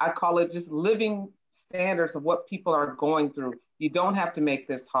 I call it just living standards of what people are going through. You don't have to make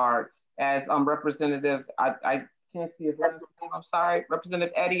this hard. As Representative, I can't see his last name, I'm sorry.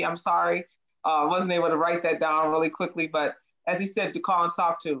 Representative Eddie, I'm sorry. Wasn't able to write that down really quickly, but as he said, to call and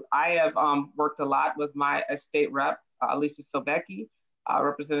talk to. I have worked a lot with my state rep, Lisa Sobecki,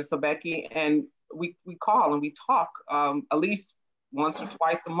 Representative Sobecki, and we call and we talk at least once or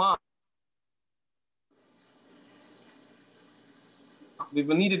twice a month. We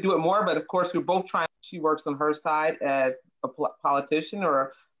will need to do it more, but of course we're both trying. She works on her side as a politician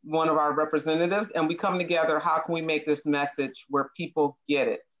or one of our representatives, and we come together. How can we make this message where people get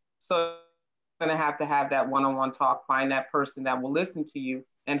it? So you're going to have that one-on-one talk, find that person that will listen to you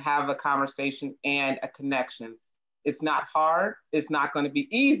and have a conversation and a connection. It's not hard. It's not going to be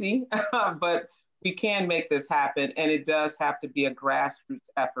easy, but we can make this happen. And it does have to be a grassroots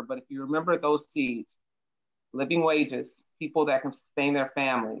effort. But if you remember those seeds, living wages, people that can sustain their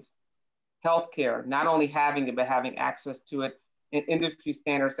families, healthcare, not only having it, but having access to it, and industry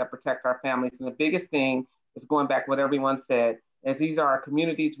standards that protect our families. And the biggest thing is going back to what everyone said, as these are our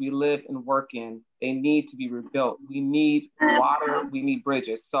communities we live and work in, they need to be rebuilt. We need water, we need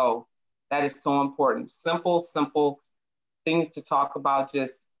bridges. So that is so important. Simple things to talk about,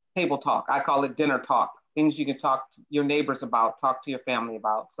 just table talk. I call it dinner talk, things you can talk to your neighbors about, talk to your family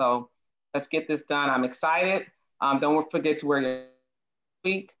about. So let's get this done. I'm excited. Don't forget to wear your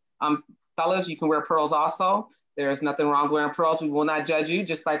week. Fellas, you can wear pearls also. There's nothing wrong with wearing pearls. We will not judge you,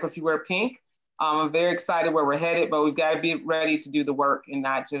 just like if you wear pink. I'm very excited where we're headed, but we've got to be ready to do the work and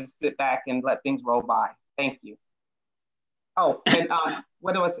not just sit back and let things roll by. Thank you. Oh, and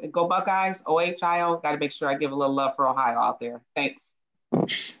what was it? Go Buckeyes, OHIO. Got to make sure I give a little love for Ohio out there. Thanks.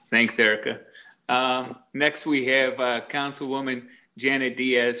 Thanks, Erica. Next, we have Councilwoman Janet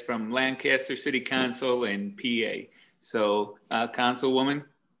Diaz from Lancaster City Council in PA. So, Councilwoman.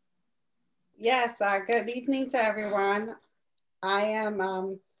 Yes, good evening to everyone. I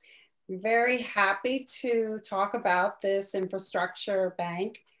am very happy to talk about this infrastructure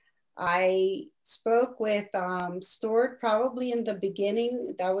bank. I spoke with Stuart probably in the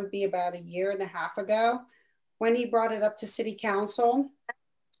beginning, that would be about 1.5 years ago, when he brought it up to City Council.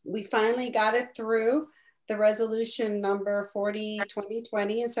 We finally got it through the resolution number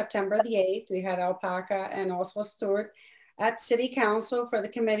 40/2020 in September the 8th. We had Alpaca and also Stewart at City Council for the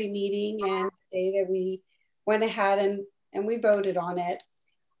committee meeting, and the day that we went ahead and we voted on it.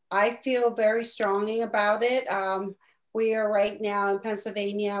 I feel very strongly about it. We are right now in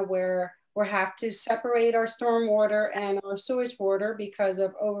Pennsylvania where we have to separate our storm water and our sewage water because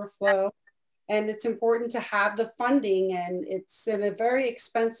of overflow. And it's important to have the funding, and it's a very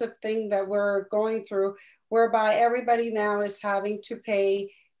expensive thing that we're going through, whereby everybody now is having to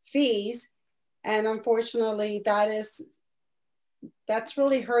pay fees. And unfortunately, that's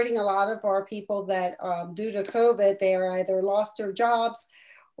really hurting a lot of our people that due to COVID, they are either lost their jobs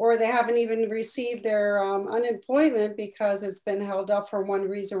or they haven't even received their unemployment because it's been held up for one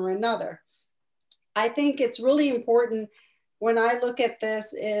reason or another. I think it's really important when I look at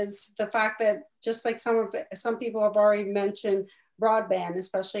this is the fact that just like some people have already mentioned broadband,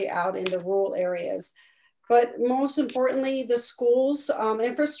 especially out in the rural areas. But most importantly, the schools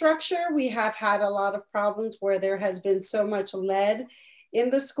infrastructure, we have had a lot of problems where there has been so much lead in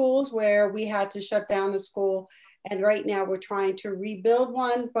the schools where we had to shut down the school. And right now we're trying to rebuild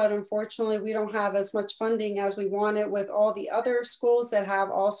one, but unfortunately we don't have as much funding as we wanted with all the other schools that have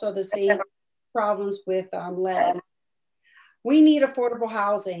also the same problems with lead. We need affordable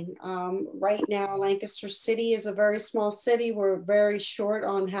housing. Right now, Lancaster City is a very small city. We're very short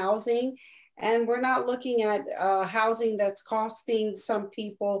on housing, and we're not looking at housing that's costing some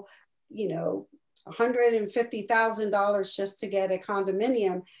people, you know, $150,000 just to get a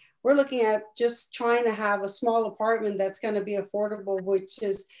condominium. We're looking at just trying to have a small apartment that's going to be affordable, which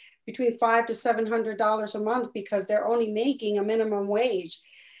is between $500 to $700 a month because they're only making a minimum wage.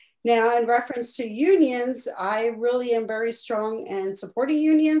 Now, in reference to unions, I really am very strong in supporting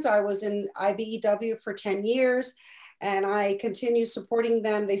unions. I was in IBEW for 10 years and I continue supporting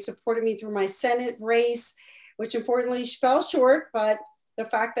them. They supported me through my Senate race, which unfortunately fell short, but the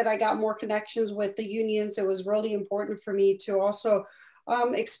fact that I got more connections with the unions, it was really important for me to also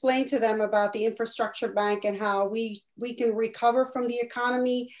explain to them about the infrastructure bank and how we can recover from the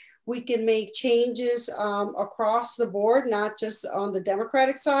economy. We can make changes across the board, not just on the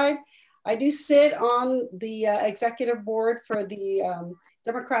Democratic side. I do sit on the executive board for the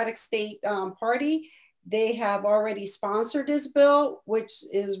Democratic State Party. They have already sponsored this bill, which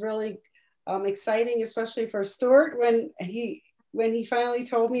is really exciting, especially for Stewart when he finally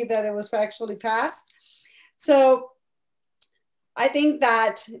told me that it was actually passed. So I think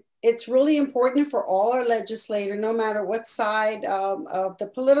that it's really important for all our legislators, no matter what side of the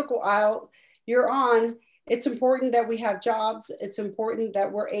political aisle you're on, it's important that we have jobs. It's important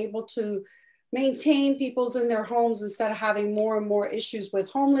that we're able to maintain people's in their homes instead of having more and more issues with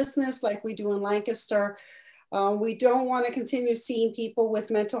homelessness like we do in Lancaster. We don't want to continue seeing people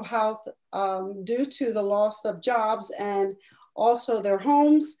with mental health due to the loss of jobs and also their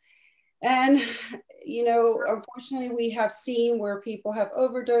homes. And, you know, unfortunately, we have seen where people have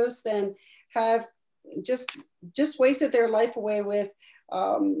overdosed and have just wasted their life away with,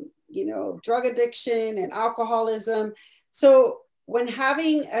 you know, drug addiction and alcoholism. So when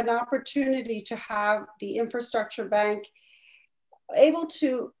having an opportunity to have the infrastructure bank able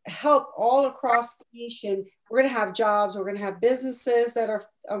to help all across the nation, we're going to have jobs, we're going to have businesses that are,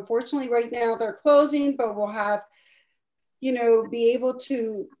 unfortunately, right now they're closing, but we'll have, you know, be able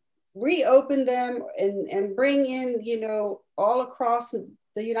to reopen them and bring in, you know, all across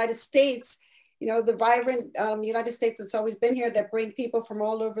the United States, you know, the vibrant United States that's always been here that bring people from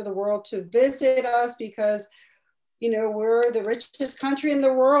all over the world to visit us because, you know, we're the richest country in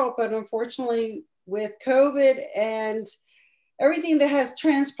the world, but unfortunately with COVID and everything that has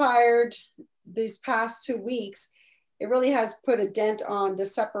transpired these past 2 weeks, it really has put a dent on the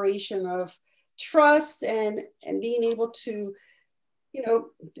separation of trust and being able to, you know,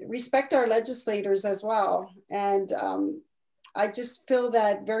 respect our legislators as well. And I just feel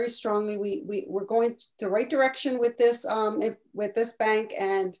that very strongly we're going the right direction with this bank,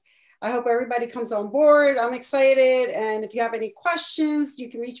 and I hope everybody comes on board. I'm excited, and if you have any questions, you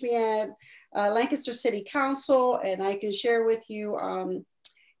can reach me at Lancaster City Council, and I can share with you,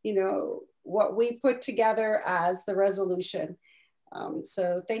 you know, what we put together as the resolution.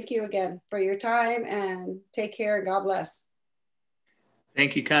 So thank you again for your time, and take care, and God bless.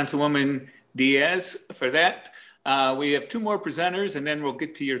 Thank you, Councilwoman Diaz, for that. We have 2 more presenters, and then we'll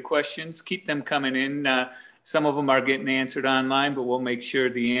get to your questions. Keep them coming in. Some of them are getting answered online, but we'll make sure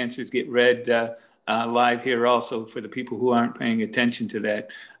the answers get read live here also for the people who aren't paying attention to that.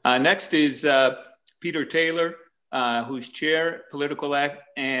 Next is Peter Taylor, who's Chair, Political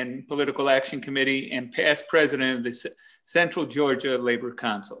Action Committee and past President of the Central Georgia Labor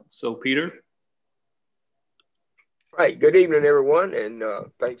Council. So, Peter. Right. Good evening, everyone, and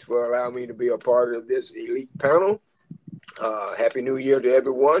thanks for allowing me to be a part of this elite panel. Happy New Year to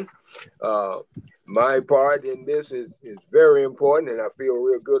everyone. My part in this is very important, and I feel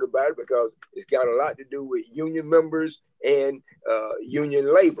real good about it because it's got a lot to do with union members and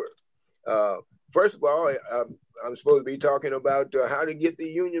union labor. First of all, I'm supposed to be talking about how to get the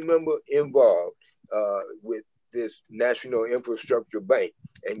union member involved with this National Infrastructure Bank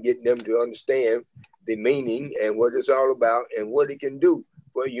and getting them to understand the meaning and what it's all about and what it can do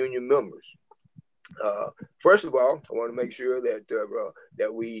for union members. First of all, I want to make sure that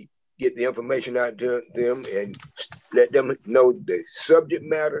that we get the information out to them and let them know the subject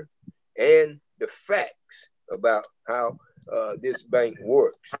matter and the facts about how this bank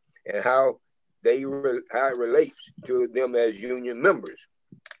works and how how it relates to them as union members.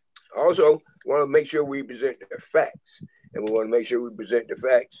 Also, we want to make sure we present the facts, and we want to make sure we present the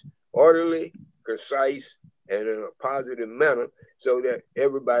facts orderly, concise, and in a positive manner so that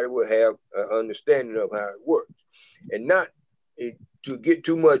everybody will have an understanding of how it works. And not to get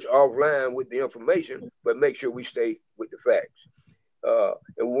too much offline with the information, but make sure we stay with the facts.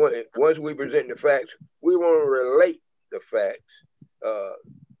 And once we present the facts, we want to relate the facts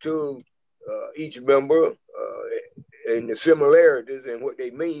to each member and the similarities and what they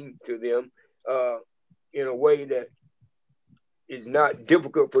mean to them in a way that is not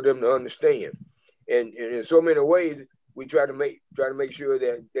difficult for them to understand. And in so many ways, we try to make sure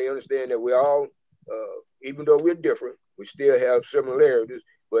that they understand that we all, even though we're different, we still have similarities,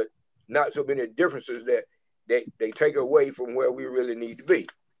 but not so many differences that they take away from where we really need to be.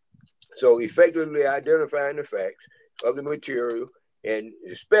 So effectively identifying the facts of the material, and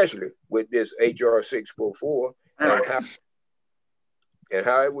especially with this HR 644 and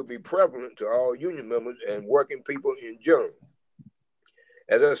how it would be prevalent to all union members and working people in general.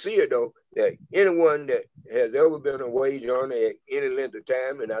 As I see it though, that anyone that has ever been a wage earner at any length of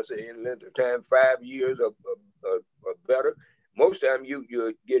time, and I say any length of time, 5 years or better, most time you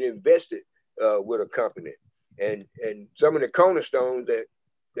get invested with a company. And some of the cornerstones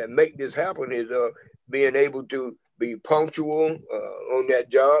that make this happen is being able to be punctual on that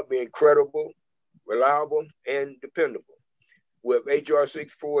job, being credible, reliable, and dependable. With HR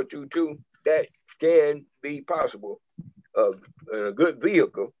 6422, that can be possible. A good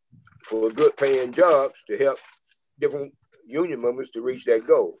vehicle for good paying jobs to help different union members to reach that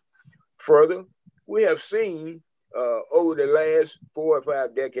goal. Further, we have seen over the last 4 or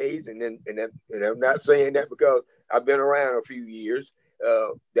 5 decades, and I'm not saying that because I've been around a few years,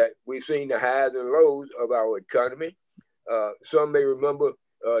 that we've seen the highs and lows of our economy. Some may remember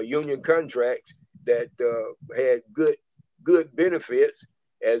union contracts that had good benefits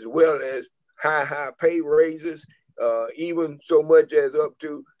as well as high pay raises, even so much as up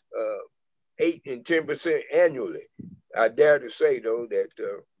to 8 and 10% annually. I dare to say though that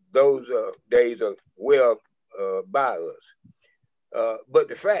those days are well by us. But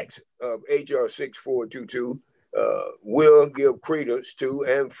the facts of HR 6422 will give credence to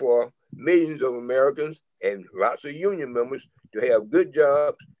and for millions of Americans and lots of union members to have good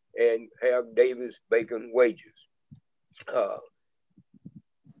jobs and have Davis-Bacon wages.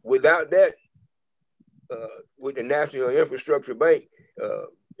 Without that, with the National Infrastructure Bank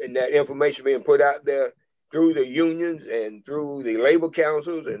and that information being put out there through the unions and through the labor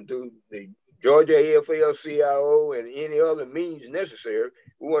councils and through the Georgia AFL-CIO and any other means necessary,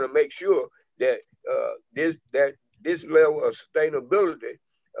 we want to make sure that this level of sustainability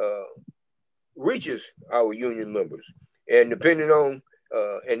reaches our union members. And depending on,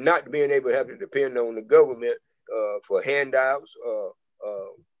 and not being able to have to depend on the government for handouts,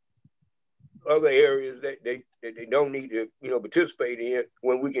 other areas that they don't need to participate in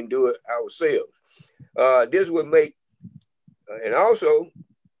when we can do it ourselves. This would make, and also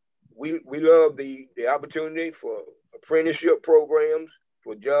we love the opportunity for apprenticeship programs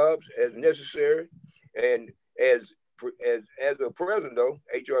for jobs as necessary, and as of present though,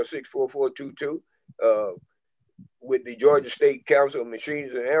 HR 64422 with the Georgia State Council of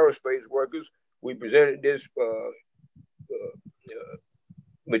Machines and Aerospace Workers, we presented this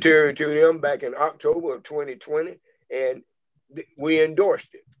material to them back in October of 2020, and we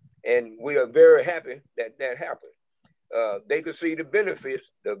endorsed it. And we are very happy that that happened. They could see the benefits,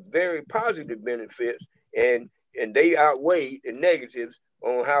 the very positive benefits, and they outweighed the negatives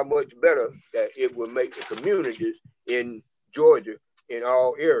on how much better that it will make the communities in Georgia in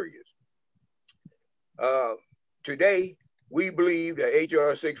all areas. Today, we believe that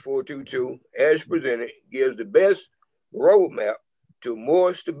HR 6422, as presented, gives the best roadmap to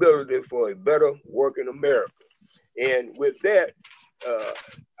more stability for a better working America. And with that,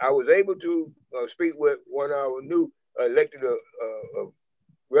 I was able to speak with one of our new elected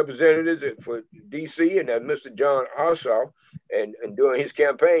representatives for DC, and that's Mr. John Ossoff. And during his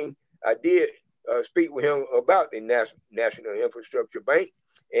campaign, I did speak with him about the National Infrastructure Bank,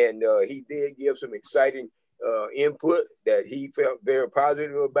 and he did give some exciting input that he felt very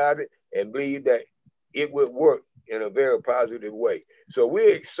positive about it and believed that it would work in a very positive way. So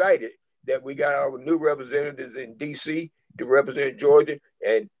we're excited that we got our new representatives in DC to represent Georgia,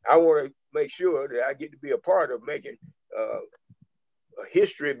 and I want to make sure that I get to be a part of making a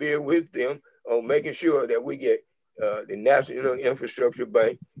history being with them on making sure that we get the National Infrastructure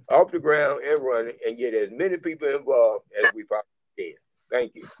Bank off the ground and running and get as many people involved as we possibly can.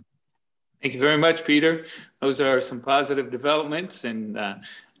 Thank you. Thank you very much, Peter. Those are some positive developments and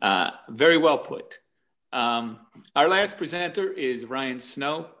very well put. Our last presenter is Ryan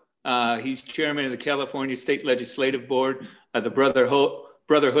Snow. He's chairman of the California State Legislative Board of the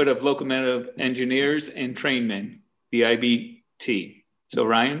Brotherhood of Locomotive Engineers and Trainmen, the IBT. So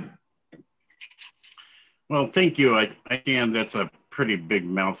Ryan? Well, thank you. That's a pretty big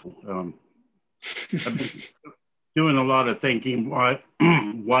mouthful. I've been doing a lot of thinking why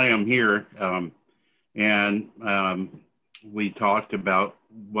I'm here. And we talked about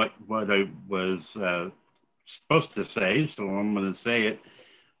what I was supposed to say, so I'm going to say it.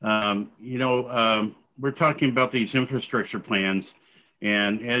 We're talking about these infrastructure plans,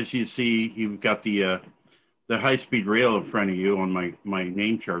 and as you see, you've got the high-speed rail in front of you on my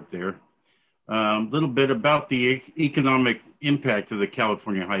name chart there. A little bit about the economic impact of the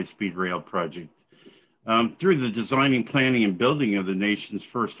California high-speed rail project. Through the designing, planning, and building of the nation's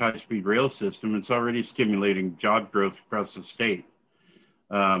first high-speed rail system, it's already stimulating job growth across the state.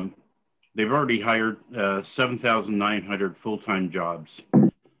 They've already hired 7,900 full-time jobs.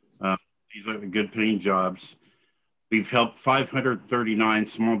 These are the good-paying jobs. We've helped 539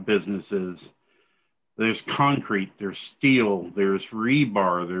 small businesses. There's concrete, there's steel, there's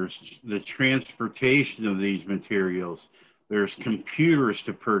rebar, there's the transportation of these materials, there's computers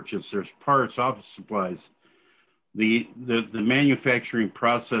to purchase, there's parts, office supplies. The manufacturing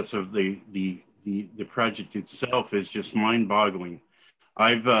process of the project itself is just mind-boggling.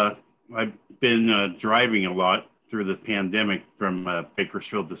 I've been driving a lot through the pandemic from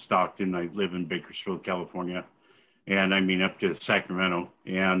Bakersfield to Stockton. I live in Bakersfield, California, and I mean up to Sacramento.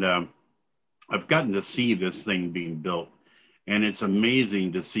 And I've gotten to see this thing being built, and it's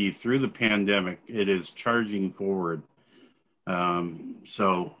amazing to see through the pandemic, it is charging forward.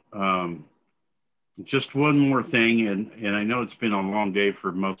 Just one more thing, and I know it's been a long day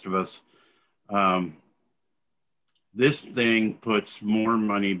for most of us. This thing puts more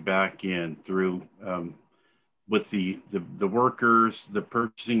money back in through with the workers, the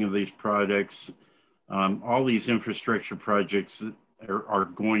purchasing of these products, all these infrastructure projects are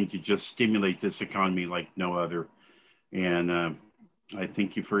going to just stimulate this economy like no other. And I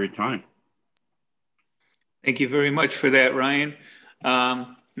thank you for your time. Thank you very much for that, Ryan.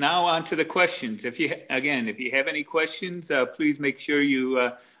 Now on to the questions. If you have any questions, please make sure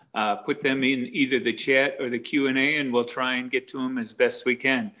you put them in either the chat or the Q&A, and we'll try and get to them as best we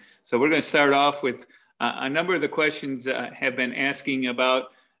can. So we're going to start off with a number of the questions have been asking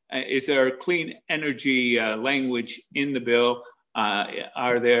about, is there a clean energy language in the bill? Could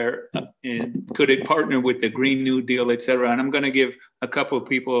it partner with the Green New Deal, et cetera? And I'm going to give a couple of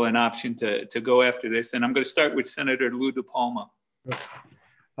people an option to go after this. And I'm going to start with Senator Lou DiPalma.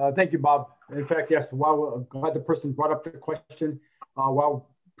 Thank you, Bob. In fact, yes, I'm glad the person brought up the question. While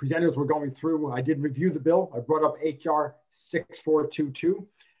presenters were going through, I did review the bill. I brought up HR 6422.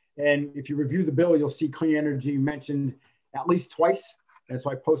 And if you review the bill, you'll see clean energy mentioned at least twice. And so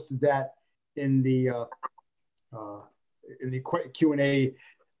I posted that in the Q&A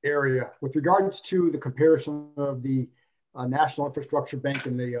area. With regards to the comparison of the National Infrastructure Bank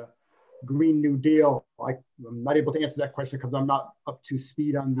and the Green New Deal, I'm not able to answer that question because I'm not up to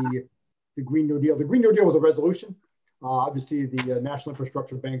speed on the Green New Deal. The Green New Deal was a resolution. Obviously, the National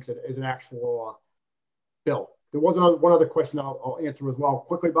Infrastructure Bank is an actual bill. There was one other question I'll answer as well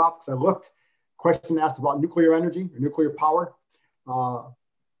quickly, Bob, because I looked. Question asked about nuclear energy or nuclear power.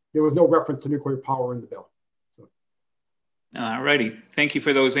 There was no reference to nuclear power in the bill. All righty. Thank you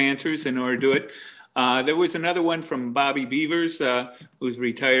for those answers. In order to do it, there was another one from Bobby Beavers, who's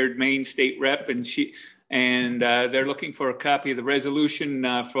retired Maine State Rep, and they're looking for a copy of the resolution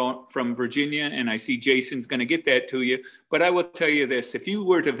from Virginia. And I see Jason's going to get that to you. But I will tell you this: if you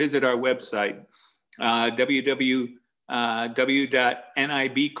were to visit our website,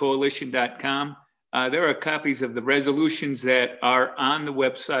 www.nibcoalition.com, there are copies of the resolutions that are on the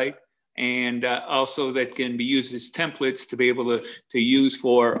website. and also that can be used as templates to be able to use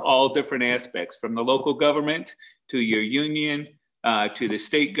for all different aspects, from the local government to your union, to the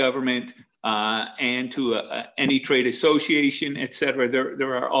state government, and to any trade association, et cetera.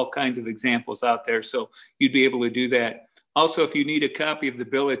 There are all kinds of examples out there, so you'd be able to do that. Also, if you need a copy of the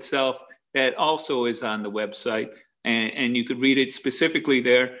bill itself, that also is on the website, and you could read it specifically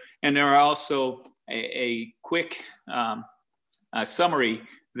there. And there are also a quick summary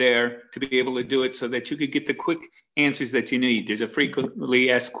there to be able to do it so that you could get the quick answers that you need. There's a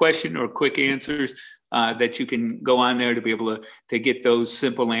frequently asked question or quick answers that you can go on there to be able to get those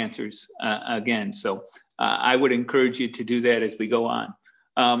simple answers again. So I would encourage you to do that as we go on.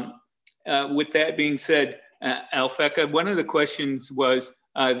 With that being said, Alfecca, one of the questions was,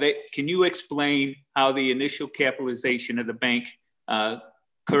 can you explain how the initial capitalization of the bank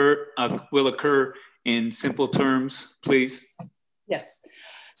will occur in simple terms, please? Yes.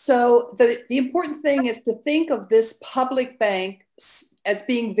 So the important thing is to think of this public bank as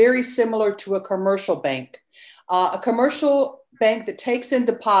being very similar to a commercial bank. A commercial bank that takes in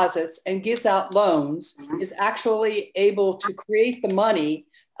deposits and gives out loans is actually able to create the money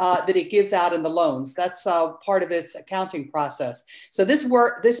that it gives out in the loans. That's part of its accounting process. So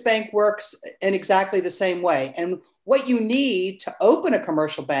this bank works in exactly the same way. And what you need to open a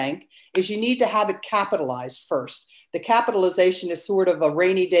commercial bank is you need to have it capitalized first. The capitalization is sort of a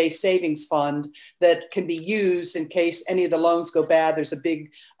rainy day savings fund that can be used in case any of the loans go bad. There's a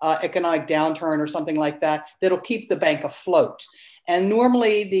big economic downturn or something like that, that'll keep the bank afloat. And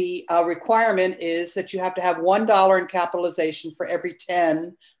normally the requirement is that you have to have $1 in capitalization for every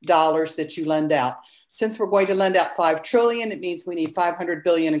 $10 that you lend out. Since we're going to lend out $5 trillion, it means we need $500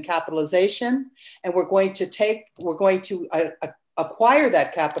 billion in capitalization. And we're going to acquire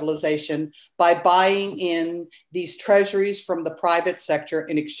that capitalization by buying in these treasuries from the private sector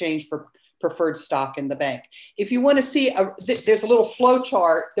in exchange for preferred stock in the bank. If you want to see, there's a little flow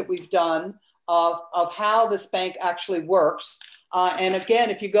chart that we've done of how this bank actually works. And again,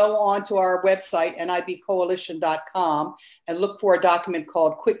 if you go on to our website, nibcoalition.com, and look for a document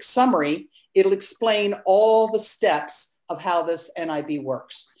called Quick Summary, it'll explain all the steps of how this NIB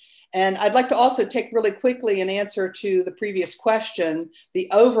works. And I'd like to also take really quickly an answer to the previous question, the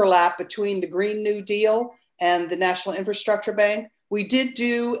overlap between the Green New Deal and the National Infrastructure Bank. We did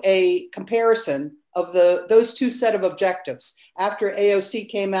do a comparison of those two set of objectives. After AOC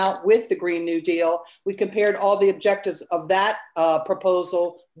came out with the Green New Deal, we compared all the objectives of that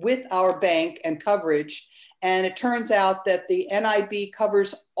proposal with our bank and coverage. And it turns out that the NIB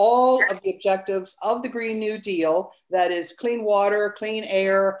covers all of the objectives of the Green New Deal. That is clean water, clean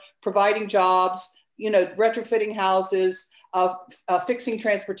air, providing jobs, retrofitting houses, fixing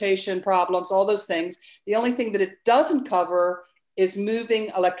transportation problems, all those things. The only thing that it doesn't cover is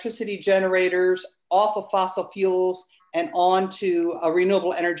moving electricity generators off of fossil fuels and onto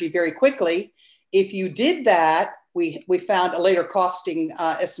renewable energy very quickly. If you did that, we found a later costing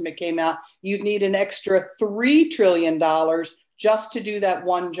estimate came out, you'd need an extra $3 trillion just to do that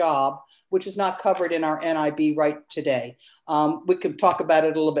one job, which is not covered in our NIB right today. We could talk about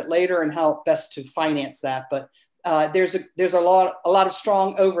it a little bit later and how best to finance that, but there's a lot of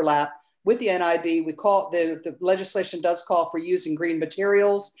strong overlap with the NIB. The legislation does call for using green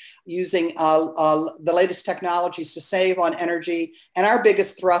materials, using the latest technologies to save on energy. And our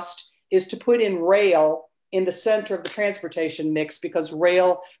biggest thrust is to put in rail in the center of the transportation mix, because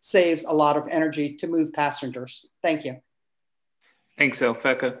rail saves a lot of energy to move passengers. Thank you. Thanks,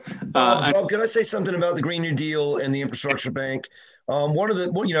 Alfecca. Bob, can I say something about the Green New Deal and the infrastructure bank?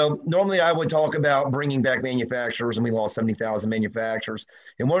 Normally I would talk about bringing back manufacturers, and we lost 70,000 manufacturers.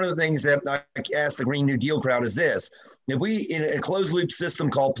 And one of the things that I asked the Green New Deal crowd is this: if we, in a closed loop system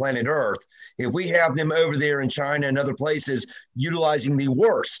called Planet Earth, if we have them over there in China and other places utilizing the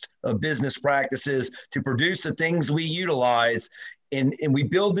worst of business practices to produce the things we utilize, and we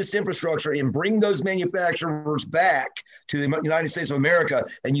build this infrastructure and bring those manufacturers back to the United States of America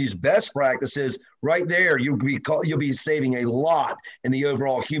and use best practices, right there, you'll be saving a lot in the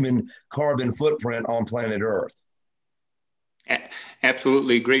overall human carbon footprint on planet Earth.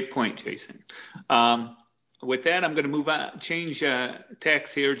 Absolutely. Great point, Jason. With that, I'm going to move on, change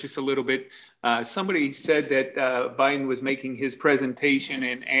tacks here just a little bit. Somebody said that Biden was making his presentation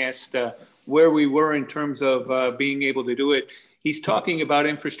and asked where we were in terms of being able to do it. He's talking about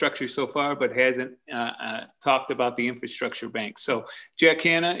infrastructure so far, but hasn't talked about the infrastructure bank. So, Jack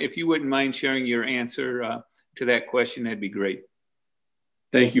Hanna, if you wouldn't mind sharing your answer to that question, that'd be great.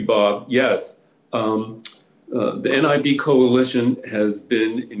 Thank you, Bob. Yes, the NIB Coalition has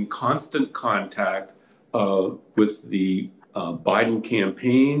been in constant contact with the Biden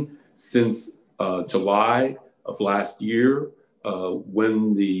campaign Since July of last year,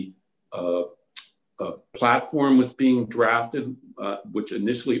 when the platform was being drafted, which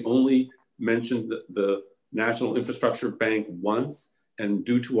initially only mentioned the National Infrastructure Bank once, and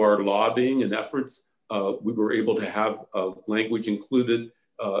due to our lobbying and efforts, we were able to have language included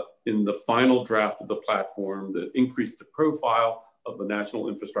in the final draft of the platform that increased the profile of the National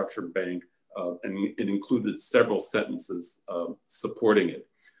Infrastructure Bank, and it included several sentences supporting it.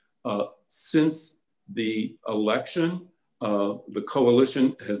 Since the election, the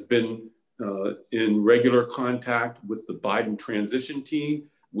coalition has been in regular contact with the Biden transition team.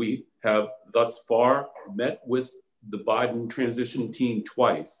 We have thus far met with the Biden transition team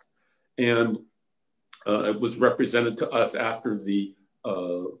twice, and it was represented to us after the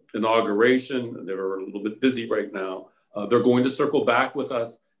inauguration. They're a little bit busy right now. They're going to circle back with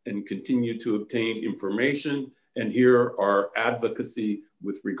us and continue to obtain information and hear our advocacy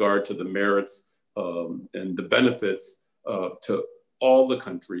with regard to the merits and the benefits to all the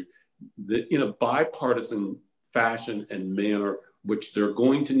country in a bipartisan fashion and manner, which they're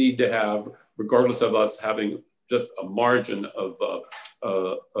going to need to have, regardless of us having just a margin of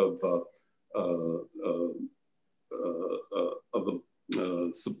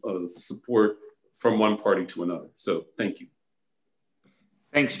support from one party to another. So thank you.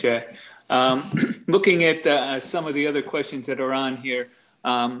 Thanks, Jack. Looking at some of the other questions that are on here,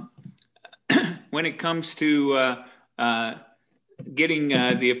 when it comes to getting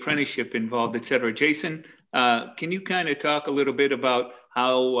the apprenticeship involved, et cetera, Jason, can you kind of talk a little bit about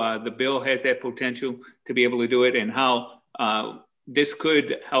how the bill has that potential to be able to do it, and how this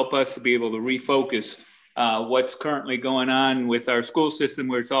could help us to be able to refocus what's currently going on with our school system,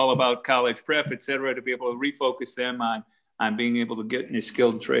 where it's all about college prep, et cetera, to be able to refocus them on being able to get into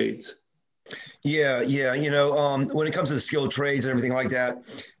skilled trades? Yeah. You know, when it comes to the skilled trades and everything like that,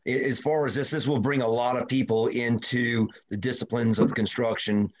 as far as this will bring a lot of people into the disciplines of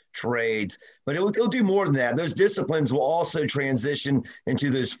construction trades, but it'll do more than that. Those disciplines will also transition into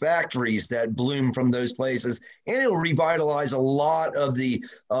those factories that bloom from those places, and it'll revitalize a lot of the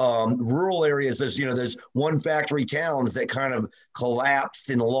rural areas. Those one factory towns that kind of collapsed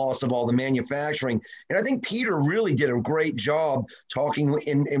in the loss of all the manufacturing. And I think Peter really did a great job talking.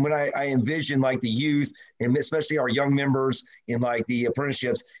 And when I envisioned like the youth, and especially our young members in like the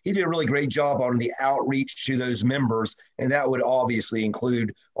apprenticeships, he did a really great job on the outreach to those members. And that would obviously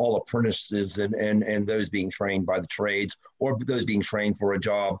include all apprentices and those being trained by the trades, or those being trained for a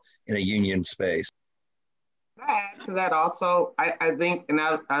job in a union space. Can I add to that also? I think, and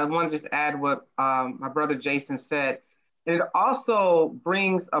I want to just add what my brother Jason said. And it also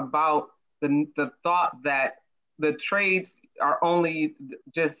brings about the thought that the trades are only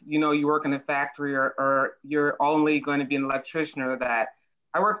just, you work in a factory, or you're only going to be an electrician or that.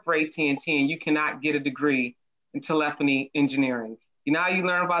 I work for AT&T, and you cannot get a degree in telephony engineering. Now you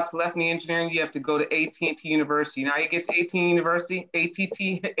learn about telephony engineering, you have to go to AT&T University. Now you get to AT&T University,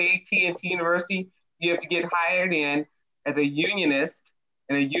 you have to get hired in as a unionist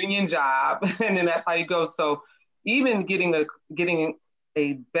in a union job, and then that's how you go. So even getting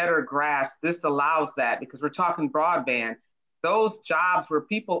a better grasp, this allows that, because we're talking broadband. Those jobs where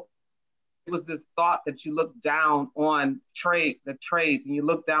people, it was this thought that you look down on the trades, and you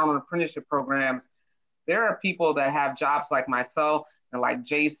look down on apprenticeship programs. There are people that have jobs like myself and like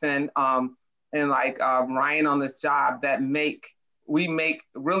Jason and like Ryan on this job that we make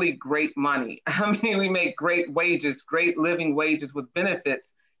really great money. I mean, we make great wages, great living wages with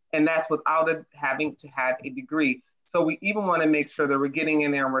benefits, and that's without having to have a degree. So we even want to make sure that we're getting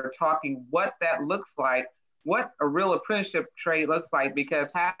in there and we're talking what that looks like, what a real apprenticeship trade looks like, because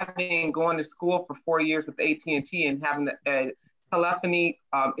going to school for 4 years with AT&T and having a telephony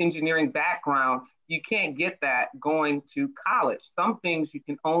engineering background, you can't get that going to college. Some things you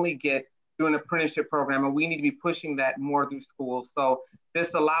can only get through an apprenticeship program, and we need to be pushing that more through schools. So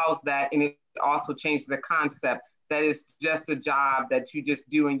this allows that, and it also changes the concept that it's just a job that you just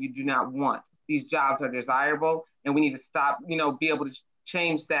do and you do not want. These jobs are desirable, and we need to stop, be able to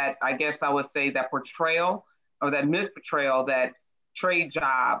change that, I guess I would say, that portrayal or that misportrayal that trade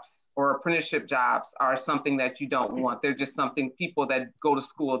jobs or apprenticeship jobs are something that you don't want. They're just something people that go to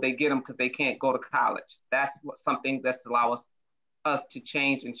school, they get them because they can't go to college. That's something that's allows us to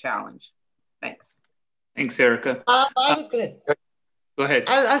change and challenge. Thanks. Thanks, Erica. I was going to go ahead.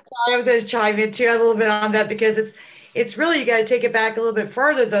 I'm sorry, I was going to chime in too a little bit on that, because it's really, you got to take it back a little bit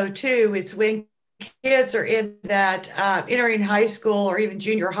further though too. It's when kids are in that entering high school or even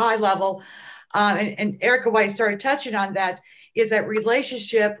junior high level, and Erica White started touching on that, is that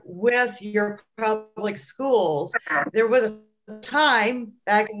relationship with your public schools. There was a time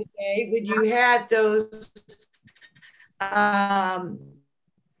back in the day when you had those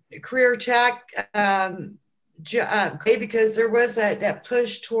career tech because there was that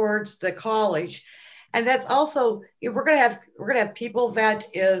push towards the college. And that's also, we're gonna have people that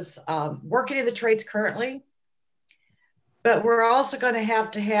is working in the trades currently, but we're also gonna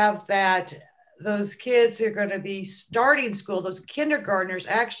have that those kids are gonna be starting school, those kindergartners,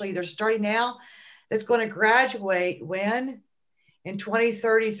 actually they're starting now, that's gonna graduate when? In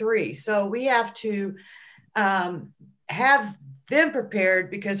 2033. So we have to have them prepared,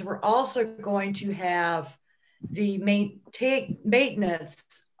 because we're also going to have the maintenance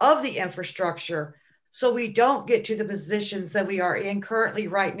of the infrastructure, so we don't get to the positions that we are in currently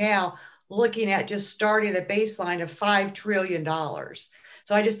right now, looking at just starting a baseline of $5 trillion.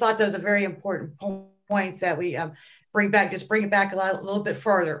 So I just thought that was a very important point that we bring it back a little bit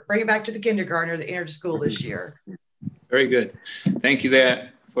further, bring it back to the kindergartner that entered school this year. Very good. Thank you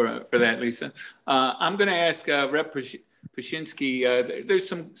for that, Lisa. I'm going to ask Rep. Pashinsky,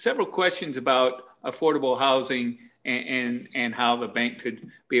 there's several questions about affordable housing and how the bank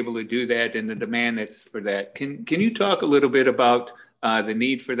could be able to do that and the demand that's for that. Can you talk a little bit about the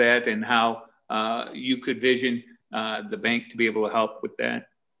need for that and how you could vision the bank to be able to help with that?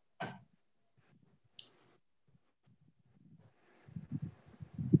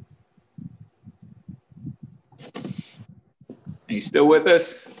 Are you still with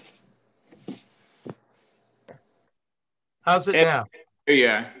us? How's it now? There you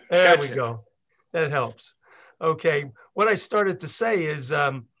are. There Gotcha. we go. That helps. Okay. What I started to say is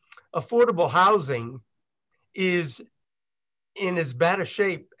affordable housing is in as bad a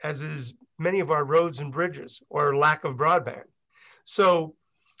shape as is many of our roads and bridges, or lack of broadband. So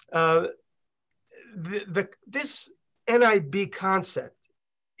this NIB concept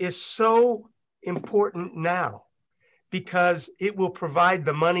is so important now, because it will provide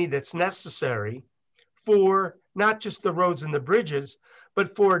the money that's necessary for not just the roads and the bridges,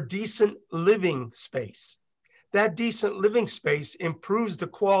 but for decent living space. That decent living space improves the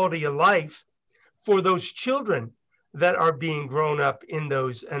quality of life for those children that are being grown up in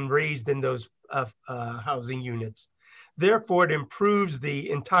those and raised in those housing units. Therefore, it improves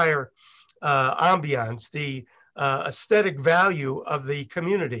the entire ambiance, the aesthetic value of the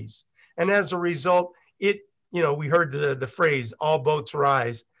communities. And as a result, we heard the phrase, all boats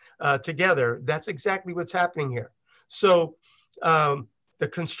rise together. That's exactly what's happening here. So the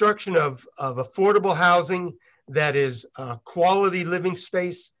construction of affordable housing that is quality living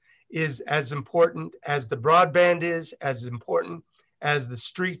space is as important as the broadband is, as important as the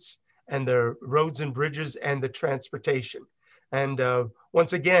streets and the roads and bridges and the transportation. And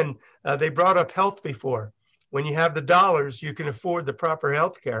once again, they brought up health before. When you have the dollars, you can afford the proper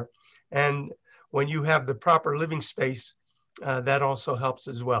health care. And when you have the proper living space, that also helps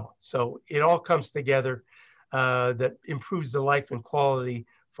as well. So it all comes together that improves the life and quality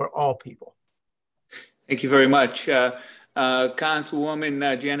for all people. Thank you very much.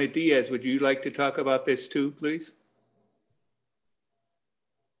 Councilwoman Janet Diaz, would you like to talk about this too, please?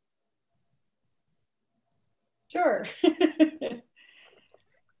 Sure.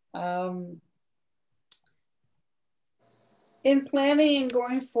 In planning and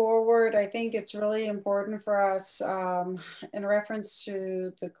going forward, I think it's really important for us in reference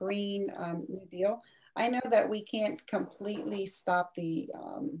to the Green New Deal. I know that we can't completely stop the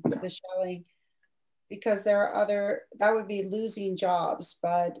shelling, because there are that would be losing jobs,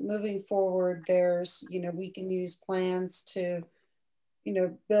 but moving forward, there's, we can use plans to,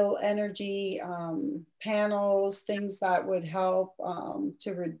 build energy panels, things that would help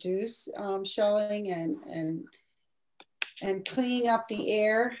to reduce shelling and cleaning up the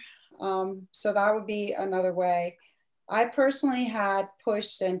air. So that would be another way. I personally had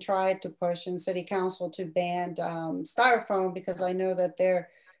pushed and tried to push in City Council to ban styrofoam, because I know that there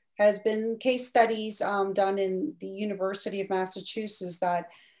has been case studies done in the University of Massachusetts that,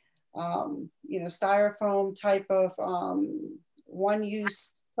 styrofoam type of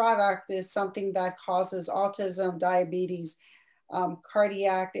one-use product is something that causes autism, diabetes,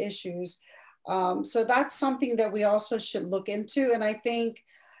 cardiac issues. So that's something that we also should look into. And I think,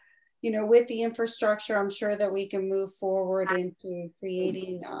 with the infrastructure, I'm sure that we can move forward into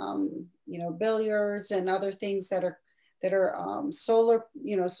creating, billiards and other things that are solar,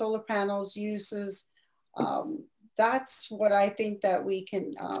 solar panels uses. That's what I think that we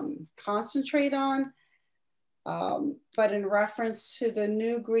can concentrate on. But in reference to the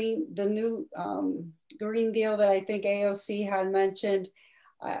new Green Deal that I think AOC had mentioned,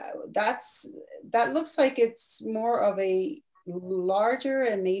 that looks like it's more of a larger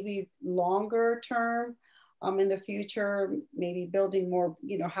and maybe longer term in the future, maybe building more,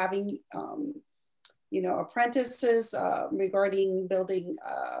 having, apprentices regarding building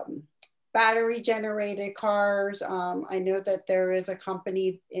battery generated cars. I know that there is a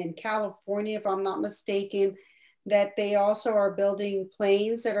company in California, if I'm not mistaken, that they also are building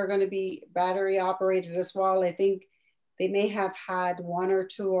planes that are going to be battery operated as well. I think they may have had one or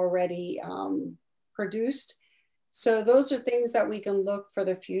two already produced. So those are things that we can look for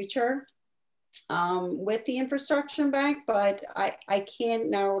the future with the infrastructure bank, but I can't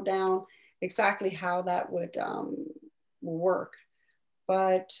narrow down exactly how that would work.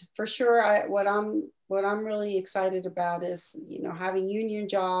 But for sure, what I'm really excited about is, having union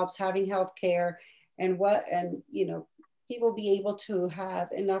jobs, having healthcare, and people be able to have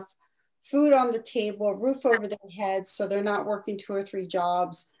enough food on the table, a roof over their heads, so they're not working 2 or 3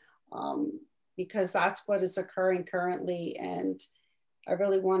 jobs, because that's what is occurring currently. And I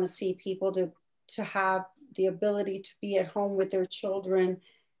really want to see people to have the ability to be at home with their children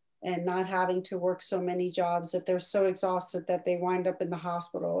and not having to work so many jobs that they're so exhausted that they wind up in the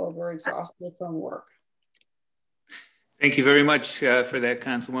hospital over exhausted from work. Thank you very much for that,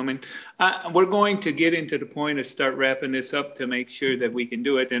 Councilwoman. We're going to get into the point of start wrapping this up to make sure that we can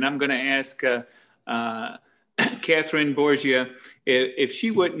do it. And I'm going to ask Catherine Borgia if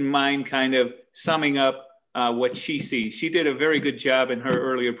she wouldn't mind kind of summing up what she sees. She did a very good job in her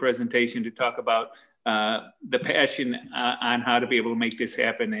earlier presentation to talk about the passion on how to be able to make this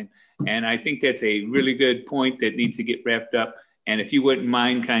happen. And I think that's a really good point that needs to get wrapped up. And if you wouldn't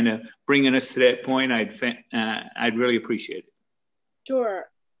mind kind of bringing us to that point, I'd really appreciate it.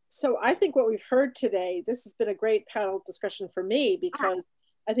 Sure. So I think what we've heard today, this has been a great panel discussion for me, because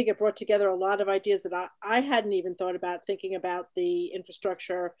I think it brought together a lot of ideas that I hadn't even thought about, thinking about the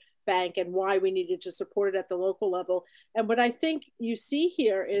infrastructure bank and why we needed to support it at the local level. And what I think you see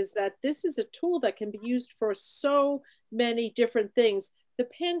here is that this is a tool that can be used for so many different things. The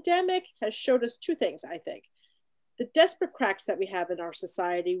pandemic has showed us 2 things, I think. The desperate cracks that we have in our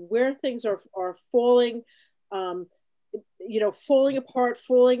society, where things are falling, falling apart,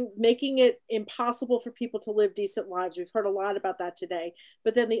 making it impossible for people to live decent lives. We've heard a lot about that today.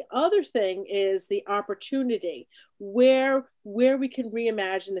 But then the other thing is the opportunity, where we can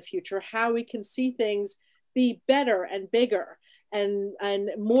reimagine the future, how we can see things be better and bigger and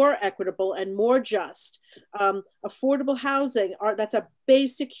more equitable and more just. Affordable housing, that's a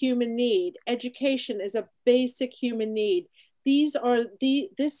basic human need. Education is a basic human need. This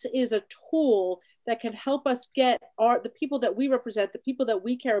is a tool that can help us get the people that we represent, the people that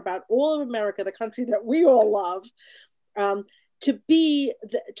we care about, all of America, the country that we all love, to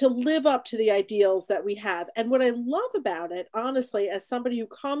live up to the ideals that we have. And what I love about it, honestly, as somebody who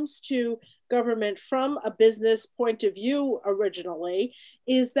comes to government from a business point of view originally,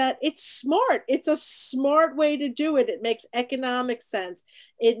 is that it's smart. It's a smart way to do it. It makes economic sense.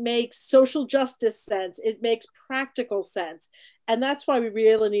 It makes social justice sense. It makes practical sense. And that's why we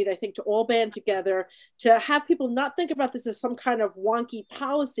really need, I think, to all band together to have people not think about this as some kind of wonky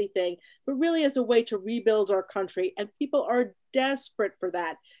policy thing, but really as a way to rebuild our country. And people are desperate for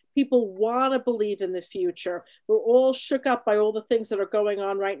that. People want to believe in the future. We're all shook up by all the things that are going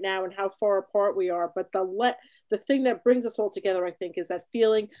on right now and how far apart we are. But the thing that brings us all together, I think, is that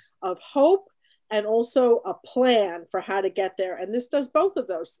feeling of hope and also a plan for how to get there. And this does both of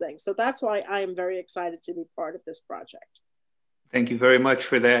those things. So that's why I am very excited to be part of this project. Thank you very much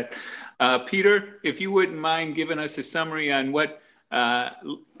for that. Peter, if you wouldn't mind giving us a summary on what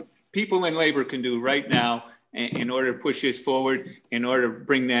people in labor can do right now in order to push this forward, in order to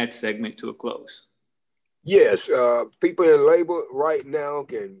bring that segment to a close. Yes, people in labor right now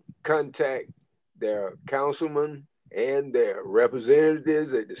can contact their councilman and their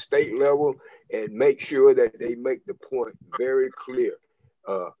representatives at the state level and make sure that they make the point very clear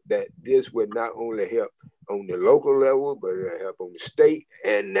that this would not only help on the local level, but it'll help on the state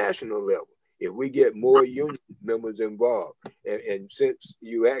and national level if we get more union members involved. And since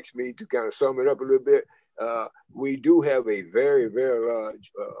you asked me to kind of sum it up a little bit, we do have a very, very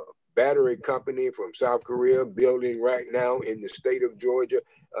large battery company from South Korea building right now in the state of Georgia,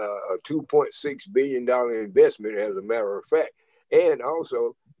 a $2.6 billion investment, as a matter of fact. And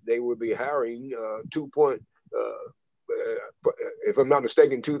also they will be hiring if I'm not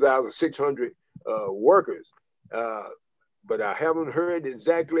mistaken, 2,600 workers. But I haven't heard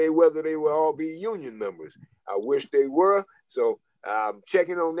exactly whether they will all be union members. I wish they were. So I'm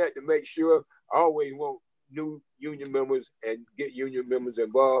checking on that to make sure. I always want new union members and get union members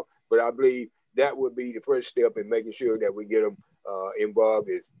involved. But I believe that would be the first step in making sure that we get them involved,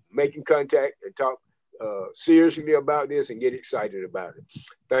 is making contact and talk seriously about this and get excited about it.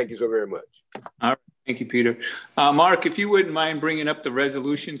 Thank you so very much. All right. you, Peter. Mark, if you wouldn't mind bringing up the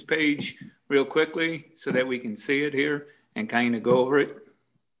resolutions page real quickly so that we can see it here and kind of go over it.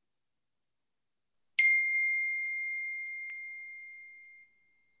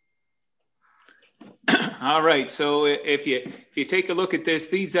 All right, so if you take a look at this,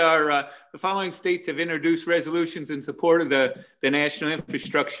 these are the following states have introduced resolutions in support of the National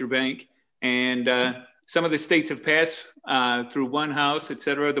Infrastructure Bank, and some of the states have passed through one house, et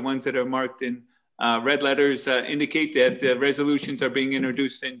cetera. The ones that are marked in red letters indicate that the resolutions are being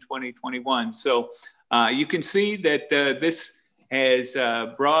introduced in 2021. So you can see that this has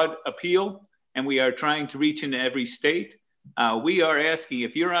broad appeal, and we are trying to reach into every state. We are asking,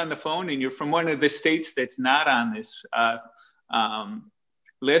 if you're on the phone and you're from one of the states that's not on this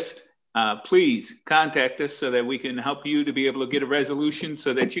list, please contact us so that we can help you to be able to get a resolution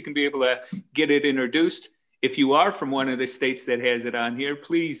so that you can be able to get it introduced. If you are from one of the states that has it on here,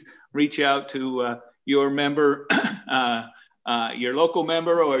 please reach out to your member, your local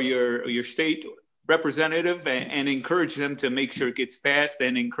member or your state representative and encourage them to make sure it gets passed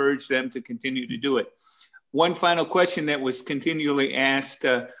and encourage them to continue to do it. One final question that was continually asked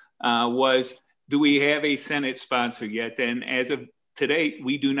was, do we have a Senate sponsor yet? And as of today,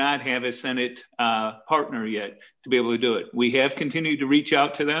 we do not have a Senate partner yet to be able to do it. We have continued to reach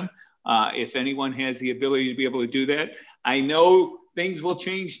out to them. If anyone has the ability to be able to do that. I know things will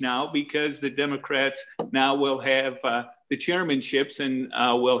change now because the Democrats now will have the chairmanships and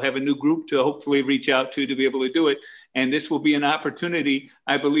we'll have a new group to hopefully reach out to be able to do it. And this will be an opportunity,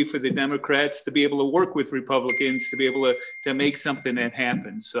 I believe, for the Democrats to be able to work with Republicans to be able to make something that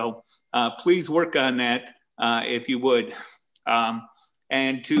happens. So please work on that if you would.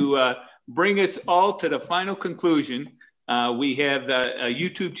 And to bring us all to the final conclusion, we have a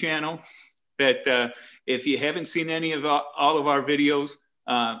YouTube channel that if you haven't seen any of all of our videos,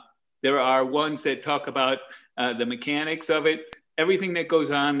 there are ones that talk about the mechanics of it, everything that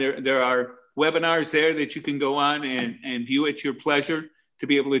goes on. There are webinars there that you can go on and view at your pleasure to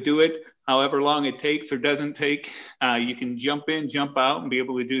be able to do it. However long it takes or doesn't take, you can jump in, jump out and be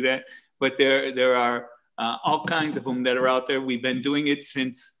able to do that. But there are all kinds of them that are out there. We've been doing it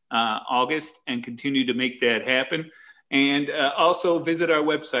since August and continue to make that happen. And also visit our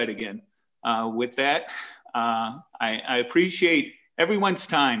website again. With that, I appreciate everyone's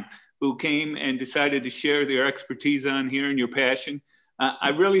time who came and decided to share their expertise on here and your passion. I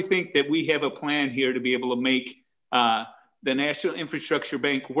really think that we have a plan here to be able to make the National Infrastructure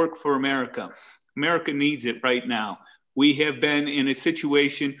Bank work for America. America needs it right now. We have been in a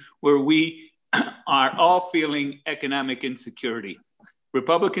situation where we are all feeling economic insecurity.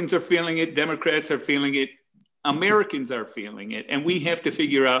 Republicans are feeling it, Democrats are feeling it, Americans are feeling it, and we have to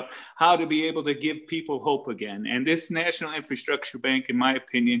figure out how to be able to give people hope again. And this National Infrastructure Bank, in my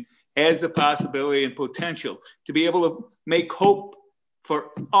opinion, has the possibility and potential to be able to make hope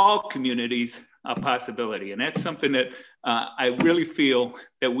for all communities a possibility. And that's something that I really feel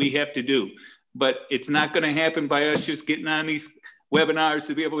that we have to do. But it's not going to happen by us just getting on these webinars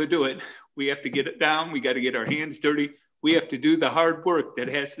to be able to do it. We have to get it down. We got to get our hands dirty. We have to do the hard work that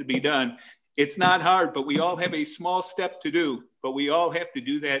has to be done. It's not hard, but we all have a small step to do, but we all have to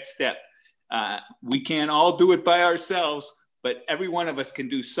do that step. We can't all do it by ourselves, but every one of us can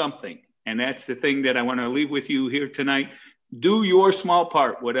do something. And that's the thing that I want to leave with you here tonight. Do your small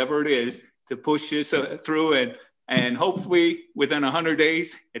part, whatever it is, to push this through. And hopefully within 100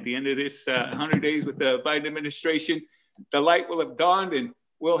 days, at the end of this 100 days with the Biden administration, the light will have dawned and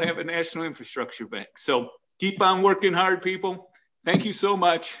we'll have a National Infrastructure Bank. So keep on working hard, people. Thank you so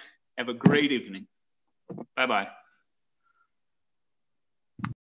much. Have a great evening. Bye-bye.